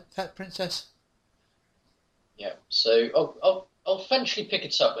Fat Princess. Yeah, so I'll eventually pick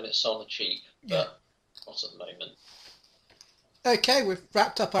it up when it's on the cheap, but not at the moment. Okay, we've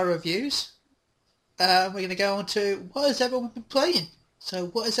wrapped up our reviews. We're going to go on to what has everyone been playing. So,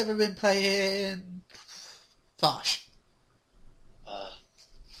 what has everyone been playing? Vash.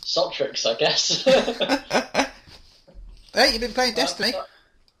 Sotrix, I guess. Hey, you've been playing Destiny?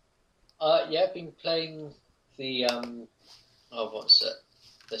 Yeah, I've been playing the what's it?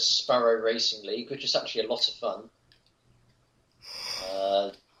 The Sparrow Racing League, which is actually a lot of fun.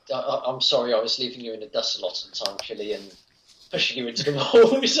 I'm sorry, I was leaving you in the dust a lot of the time, Chili, and pushing you into the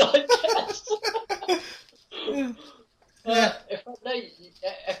walls, I guess.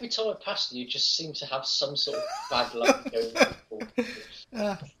 Every time I pass you just seem to have some sort of bad luck going.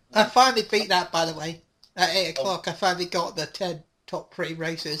 I finally beat that, by the way. At 8 o'clock, I finally got the 10 top 3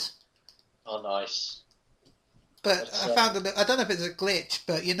 races. Oh, nice. But I found I don't know if it's a glitch,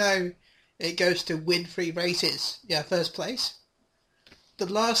 but it goes to win 3 races. Yeah, first place. The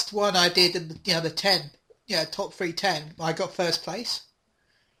last one I did in the 10, top 3 10, I got first place.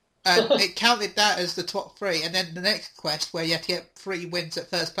 And it counted that as the top 3. And then the next quest, where you had to get 3 wins at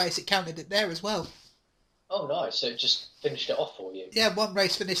first place, it counted it there as well. Oh, nice. So it just finished it off for you. Yeah, one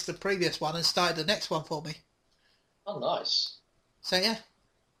race finished the previous one and started the next one for me. Oh, nice. So, yeah.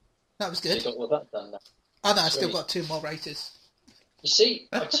 That was good. So you got all that done now. Oh, no, I still got 2 more races. You see,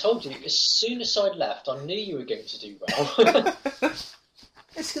 I told you, as soon as I left, I knew you were going to do well.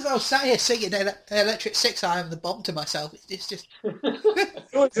 It's because I was sat here singing Electric Six Eye and the Bomb to myself. It's just... He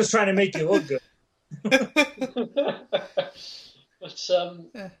was just trying to make you look good. But, so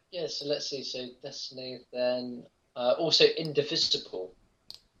let's see. So, Destiny, then... also, Indivisible.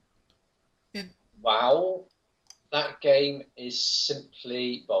 Wow. That game is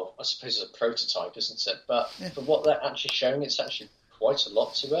simply... Well, I suppose it's a prototype, isn't it? But for what they're actually showing, it's actually quite a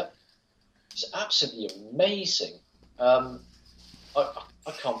lot to it. It's absolutely amazing.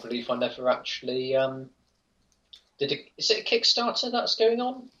 I can't believe I never actually... Is it a Kickstarter that's going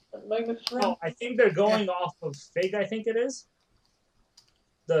on at the moment for it? Oh, I think they're going off of Fig, I think it is.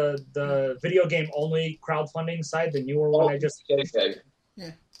 The video game only crowdfunding site, the newer one I just... Okay.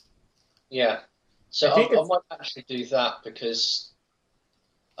 Yeah. So I might actually do that because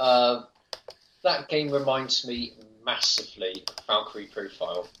that game reminds me massively of Valkyrie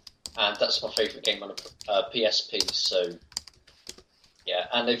Profile, and that's my favourite game on a PSP, so... Yeah,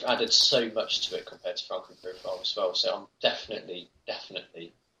 and they've added so much to it compared to Valkyrie Profile as well, so I'm definitely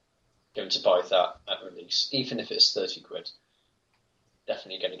going to buy that at release, even if it's 30 quid.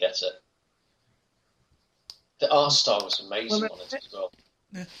 Definitely going to get it. The art style was amazing on it as well.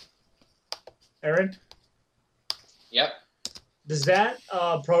 Yeah. Aaron? Yep. Does that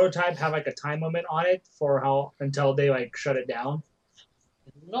prototype have like a time limit on it for until they like shut it down?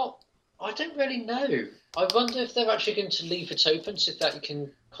 I don't really know. I wonder if they're actually going to leave it open so that you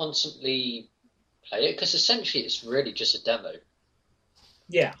can constantly play it, because essentially it's really just a demo.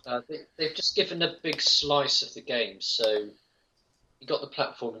 Yeah. They've just given a big slice of the game, so you got the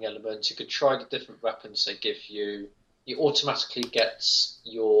platforming elements, you could try the different weapons they give you, you automatically get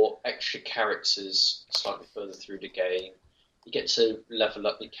your extra characters slightly further through the game, you get to level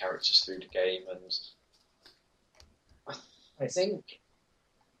up your characters through the game, and I think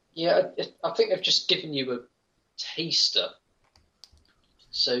they've just given you a taster.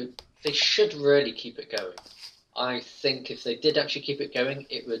 So they should really keep it going. I think if they did actually keep it going,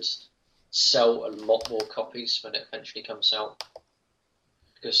 it would sell a lot more copies when it eventually comes out.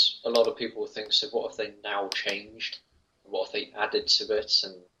 Because a lot of people think, so what have they now changed? What have they added to it?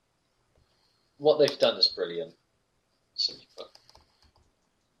 And what they've done is brilliant. Simply put.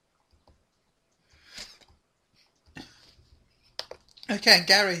 Okay, and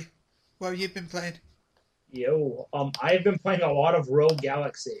Gary, what have you been playing? I've been playing a lot of Rogue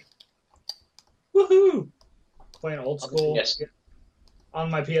Galaxy. Woohoo! Playing old school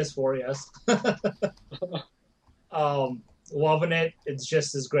on my PS4, yes. Loving it. It's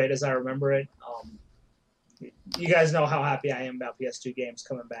just as great as I remember it. You guys know how happy I am about PS2 games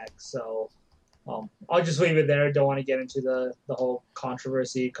coming back, so I'll just leave it there. Don't want to get into the whole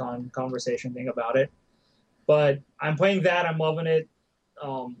conversation thing about it. But I'm playing that. I'm loving it.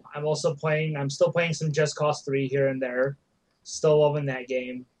 I'm still playing some Just Cause 3 here and there. Still loving that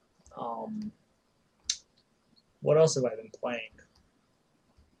game. What else have I been playing?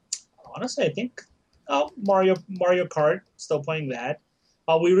 Honestly, I think Mario Kart. Still playing that.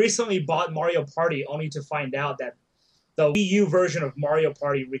 We recently bought Mario Party only to find out that the Wii U version of Mario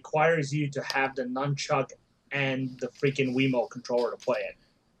Party requires you to have the nunchuck and the freaking Wiimote controller to play it.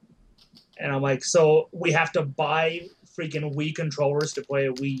 And I'm like, so we have to buy freaking Wii controllers to play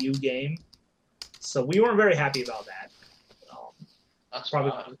a Wii U game? So we weren't very happy about that. That's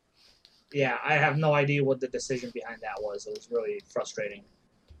probably. Right. Yeah, I have no idea what the decision behind that was. It was really frustrating.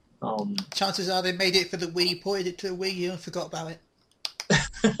 Chances are they made it for the Wii, ported it to a Wii U and forgot about it.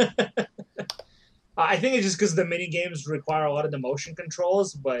 I think it's just because the mini games require a lot of the motion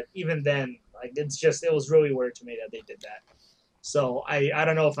controls, but even then, like it was really weird to me that they did that. So I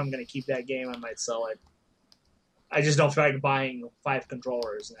don't know if I'm gonna keep that game. I might sell it. I just don't feel like buying 5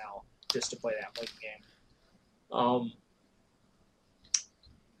 controllers now just to play that game.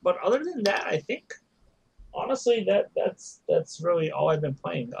 But other than that, I think honestly that's really all I've been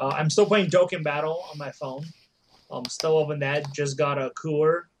playing. I'm still playing Dokkan Battle on my phone. Still loving that. Just got a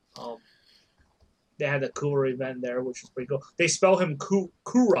cooler. They had a cooler event there, which was pretty cool. They spell him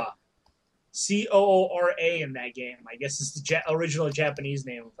Kura, Coora in that game. I guess it's the original Japanese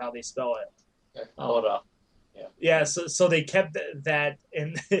name of how they spell it. Kura. Yeah. So they kept that,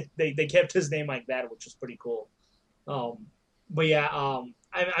 and they kept his name like that, which was pretty cool. But yeah,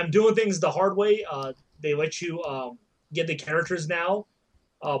 I'm doing things the hard way. They let you get the characters now,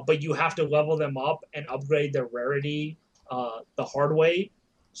 but you have to level them up and upgrade their rarity the hard way.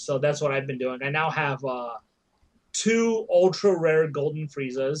 So that's what I've been doing. I now have 2 ultra rare Golden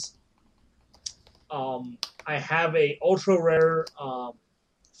Friezas. I have a ultra rare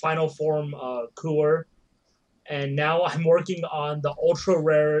Final Form Cooler, and now I'm working on the ultra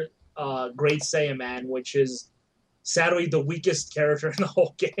rare Great Saiyaman, which is sadly the weakest character in the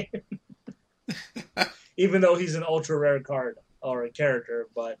whole game. Even though he's an ultra rare card or a character,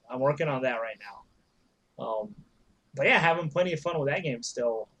 but I'm working on that right now. But yeah, having plenty of fun with that game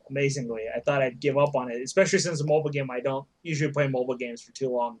still, amazingly. I thought I'd give up on it, especially since a mobile game. I don't usually play mobile games for too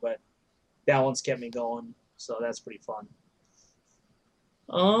long, but that one's kept me going, so that's pretty fun.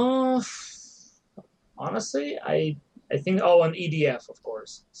 Honestly, I think, and EDF, of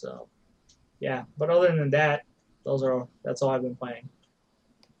course. So, yeah. But other than that, that's all I've been playing.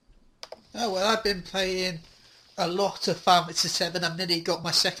 Oh, well, I've been playing a lot of Final Fantasy 7. I've nearly got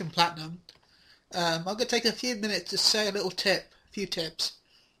my 2nd Platinum. I'm going to take a few minutes to say a few tips.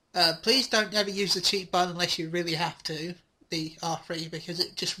 Please don't ever use the cheat button unless you really have to, the R3, because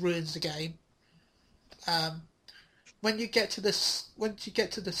it just ruins the game. When you get to the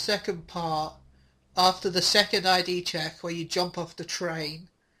second part, after the second ID check where you jump off the train,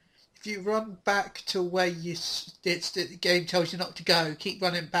 if you run back to where the game tells you not to go, keep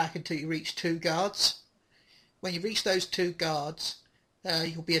running back until you reach 2 guards. When you reach those 2 guards,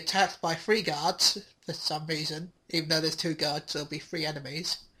 you'll be attacked by 3 guards for some reason. Even though there's 2 guards, there'll be 3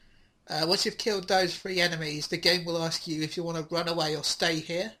 enemies. Once you've killed those 3 enemies, the game will ask you if you want to run away or stay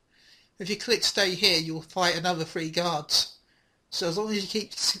here. If you click stay here, you'll fight another 3 guards. So as long as you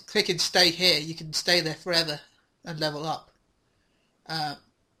keep clicking stay here, you can stay there forever and level up.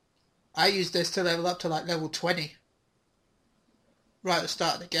 I used this to level up to like level 20 right at the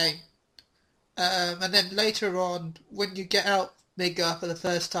start of the game. And then later on, when you get out Midgar for the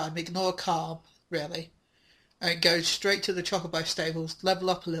first time, ignore Calm, really, and go straight to the Chocobo stables, level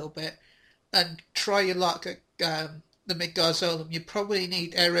up a little bit, and try your luck at the Midgar Zolom. You probably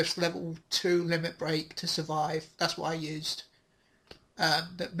need Aerith's level 2 limit break to survive. That's what I used.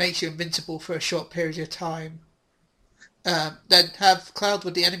 That makes you invincible for a short period of time. Then have Cloud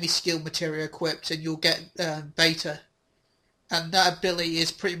with the enemy skill material equipped, and you'll get Beta. And that ability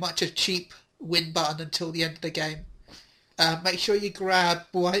is pretty much a cheap win button until the end of the game. Make sure you grab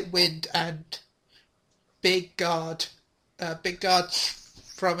White Wind and Big Guard. Big Guard's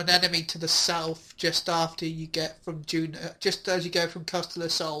from an enemy to the south, just after you get from just as you go from Costa del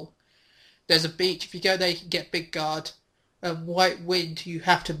Sol. There's a beach. If you go there, you can get Big Guard. And White Wind, you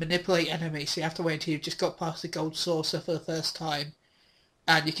have to manipulate enemies, so you have to wait until you've just got past the Gold Saucer for the first time.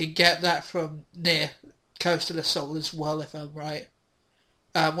 And you can get that from near Costa del Sol as well, if I'm right.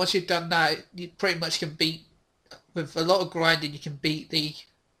 Once you've done that, you pretty much can beat, with a lot of grinding, you can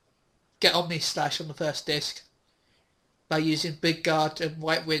get Omni Slash on the first disc by using Big Guard and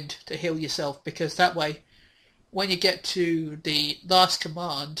White Wind to heal yourself, because that way, when you get to the last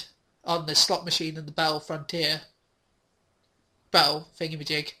command on the slot machine in the Battle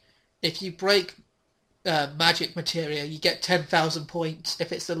thingamajig, if you break magic materia, you get 10,000 points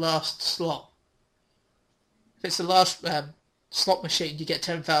if it's the last slot. If it's the last slot machine, you get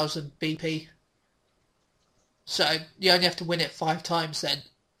 10,000 BP. So you only have to win it 5 times then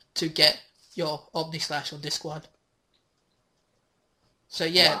to get your Omni Slash on disc 1. So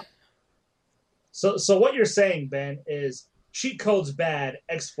yeah. Wow. So what you're saying, Ben, is cheat code's bad,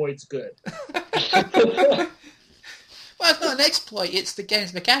 exploit's good. Well, it's not an exploit, it's the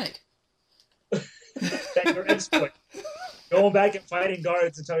game's mechanic. That your exploit. Going back and fighting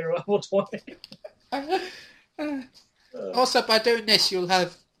guards until you're level 20. Also, by doing this, you'll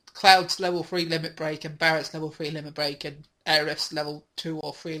have Cloud's level 3 limit break and Barrett's level 3 limit break and Aerith's level 2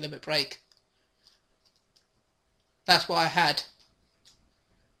 or 3 limit break. That's what I had.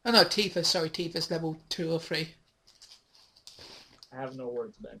 Oh no, Tifa. Sorry, Tifa's level 2 or 3. I have no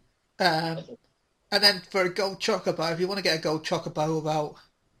words, Ben. And then for a gold chocobo, if you want to get a gold chocobo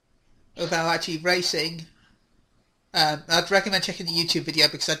without actually racing, I'd recommend checking the YouTube video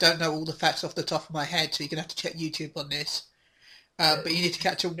because I don't know all the facts off the top of my head, so you're gonna have to check YouTube on this. But you need to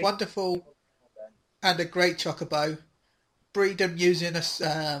catch a wonderful and a great chocobo, breed them using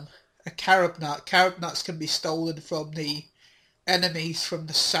a carob nut. Carob nuts can be stolen from the enemies from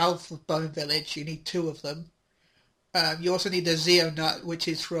the south of Bone Village. You need 2 of them. You also need a Zeo nut, which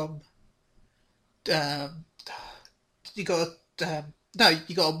is from you got to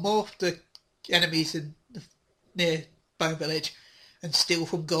morph the enemies near Bone Village and steal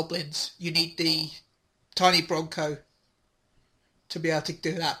from goblins. You need the tiny Bronco to be able to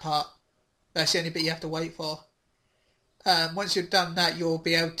do that part. That's the only bit you have to wait for. Once you've done that, you'll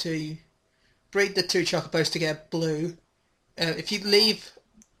be able to breed the 2 chocobos to get blue. If you leave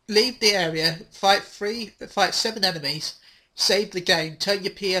the area, fight 7 enemies, save the game, turn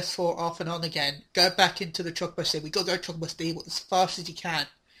your PS4 off and on again, go back into the chocobo stable. You've got to go chocobo stable as fast as you can.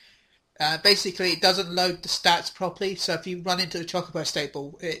 Basically, it doesn't load the stats properly, so if you run into the chocobo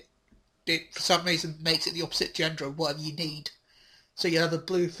stable, it for some reason makes it the opposite gender of whatever you need. So you have a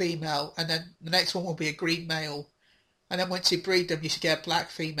blue female, and then the next one will be a green male. And then once you breed them, you should get a black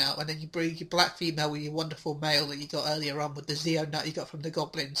female, and then you breed your black female with your wonderful male that you got earlier on with the Zeo nut you got from the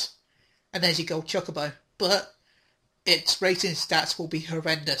goblins. And there's your gold chocobo. But its racing stats will be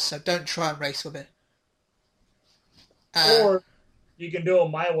horrendous, so don't try and race with it. Or you can do it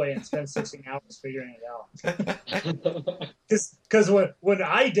my way and spend 16 hours figuring it out. Because when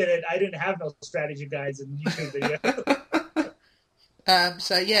I did it, I didn't have no strategy guides in YouTube video.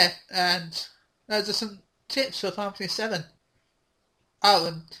 So yeah, and those are some tips for Final Fantasy 7. Oh,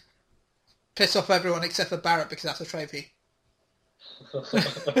 and piss off everyone except for Barrett because that's a trophy.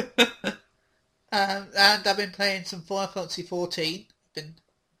 And I've been playing some Final Fantasy 14.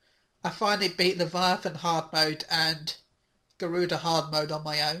 I finally beat Leviathan hard mode and Garuda hard mode on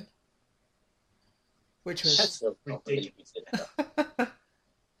my own, which was That's so ridiculous.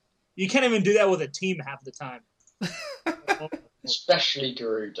 You can't even do that with a team half the time. Especially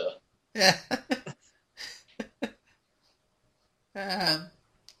Garuda. yeah.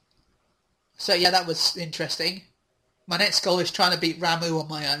 So yeah, that was interesting. My next goal is trying to beat Ramu on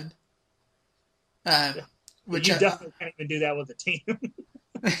my own. Which You definitely can't even do that with a team.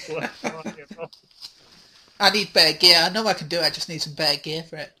 I need better gear. I know I can do it. I just need some better gear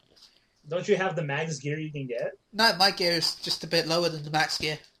for it. Don't you have the max gear you can get? No, my gear is just a bit lower than the max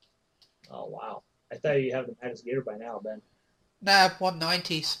gear. Oh, wow. I thought you have the max gear by now, Ben. No, I have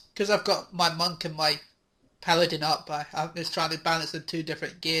 190s. Because I've got my monk and my paladin up. I'm just trying to balance the 2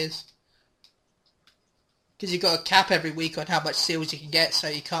 different gears. Because you've got a cap every week on how much seals you can get, so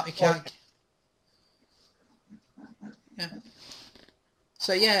you can't. Yeah.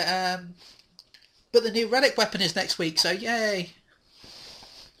 So yeah, but the new relic weapon is next week, so yay.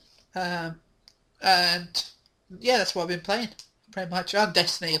 And yeah, that's what I've been playing, pretty much. And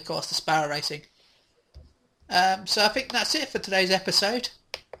Destiny, of course, the Sparrow Racing. So I think that's it for today's episode.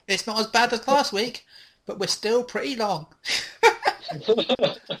 It's not as bad as last week, but we're still pretty long.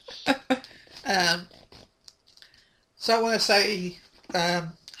 So I want to say,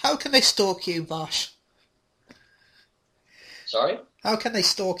 how can they stalk you, Vash? Sorry? How can they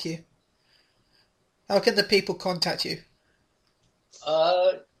stalk you? How can the people contact you?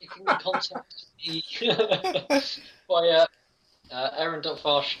 You can contact me via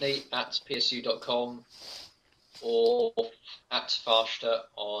aaron.varshney@psu.com or @Varshta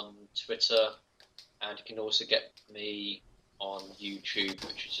on Twitter, and you can also get me on YouTube,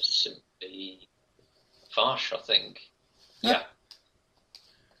 which is just simply Varsh, I think. Yeah.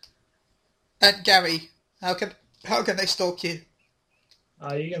 And Gary, how can they stalk you?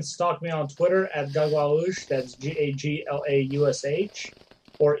 You can stalk me on Twitter @Gaglalush, that's GAGLAUSH,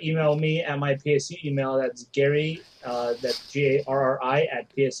 or email me at my PSU email, that's Gary, that's GARRI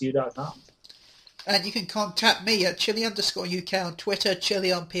 @PSU.com. And you can contact me at Chili_UK on Twitter,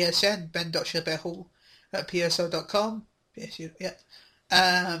 Chili on PSN, Ben.Shabehul at PSO.com. PSU, yeah.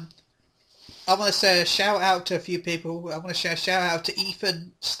 I want to say a shout out to a few people. I want to say a shout out to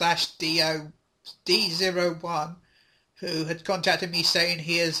Ethan/D01, who had contacted me saying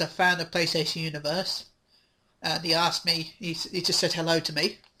he is a fan of PlayStation Universe. And he asked me, he just said hello to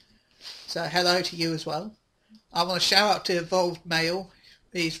me. So hello to you as well. I want to shout out to Evolved Male.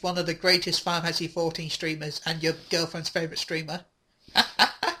 He's one of the greatest Final Fantasy 14 streamers and your girlfriend's favourite streamer.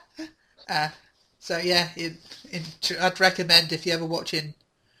 So yeah, I'd recommend if you ever want to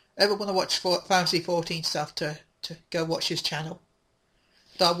watch Final Fantasy 14 stuff to go watch his channel.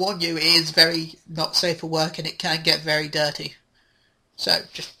 I warn you, it is very not safe for work and it can get very dirty. So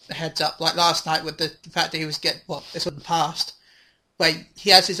just a heads up. Like last night with the fact that he was this was in the past, where he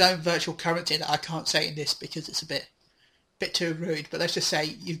has his own virtual currency that I can't say in this because it's a bit too rude. But let's just say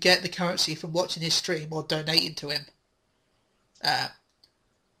you get the currency from watching his stream or donating to him.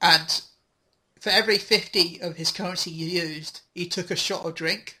 And for every 50 of his currency you used, he took a shot of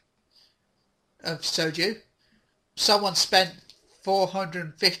drink of soju. Someone spent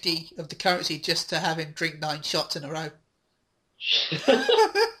 450 of the currency just to have him drink 9 shots in a row. That's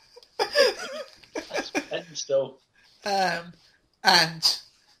pen still. And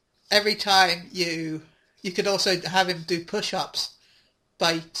every time you could also have him do push-ups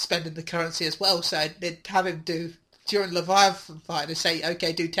by spending the currency as well. So they'd have him do, during Leviathan fight, they say,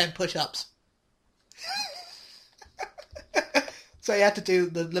 okay, do 10 push-ups. So you had to do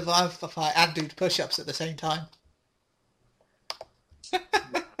the Leviathan fight and do push-ups at the same time.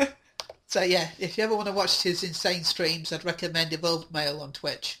 So yeah, if you ever want to watch his insane streams, I'd recommend Evolved Male on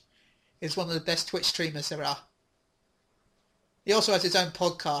Twitch. He's one of the best Twitch streamers there are. He also has his own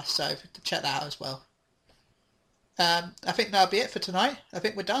podcast, so check that out as well. I think that'll be it for tonight. I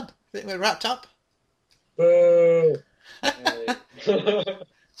think we're done. I think we're wrapped up. Boo!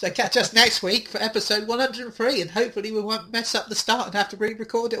 So catch us next week for episode 103, and hopefully we won't mess up the start and have to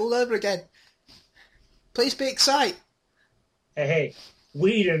re-record it all over again. Please be excited. Hey,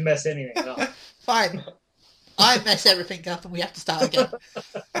 we didn't mess anything up. Fine. I mess everything up and we have to start again.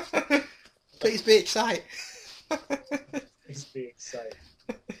 Please be excited. Please be excited.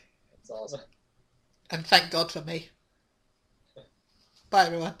 That's awesome. And thank God for me. Bye,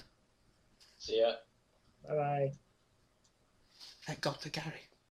 everyone. See ya. Bye-bye. Thank God for Gary.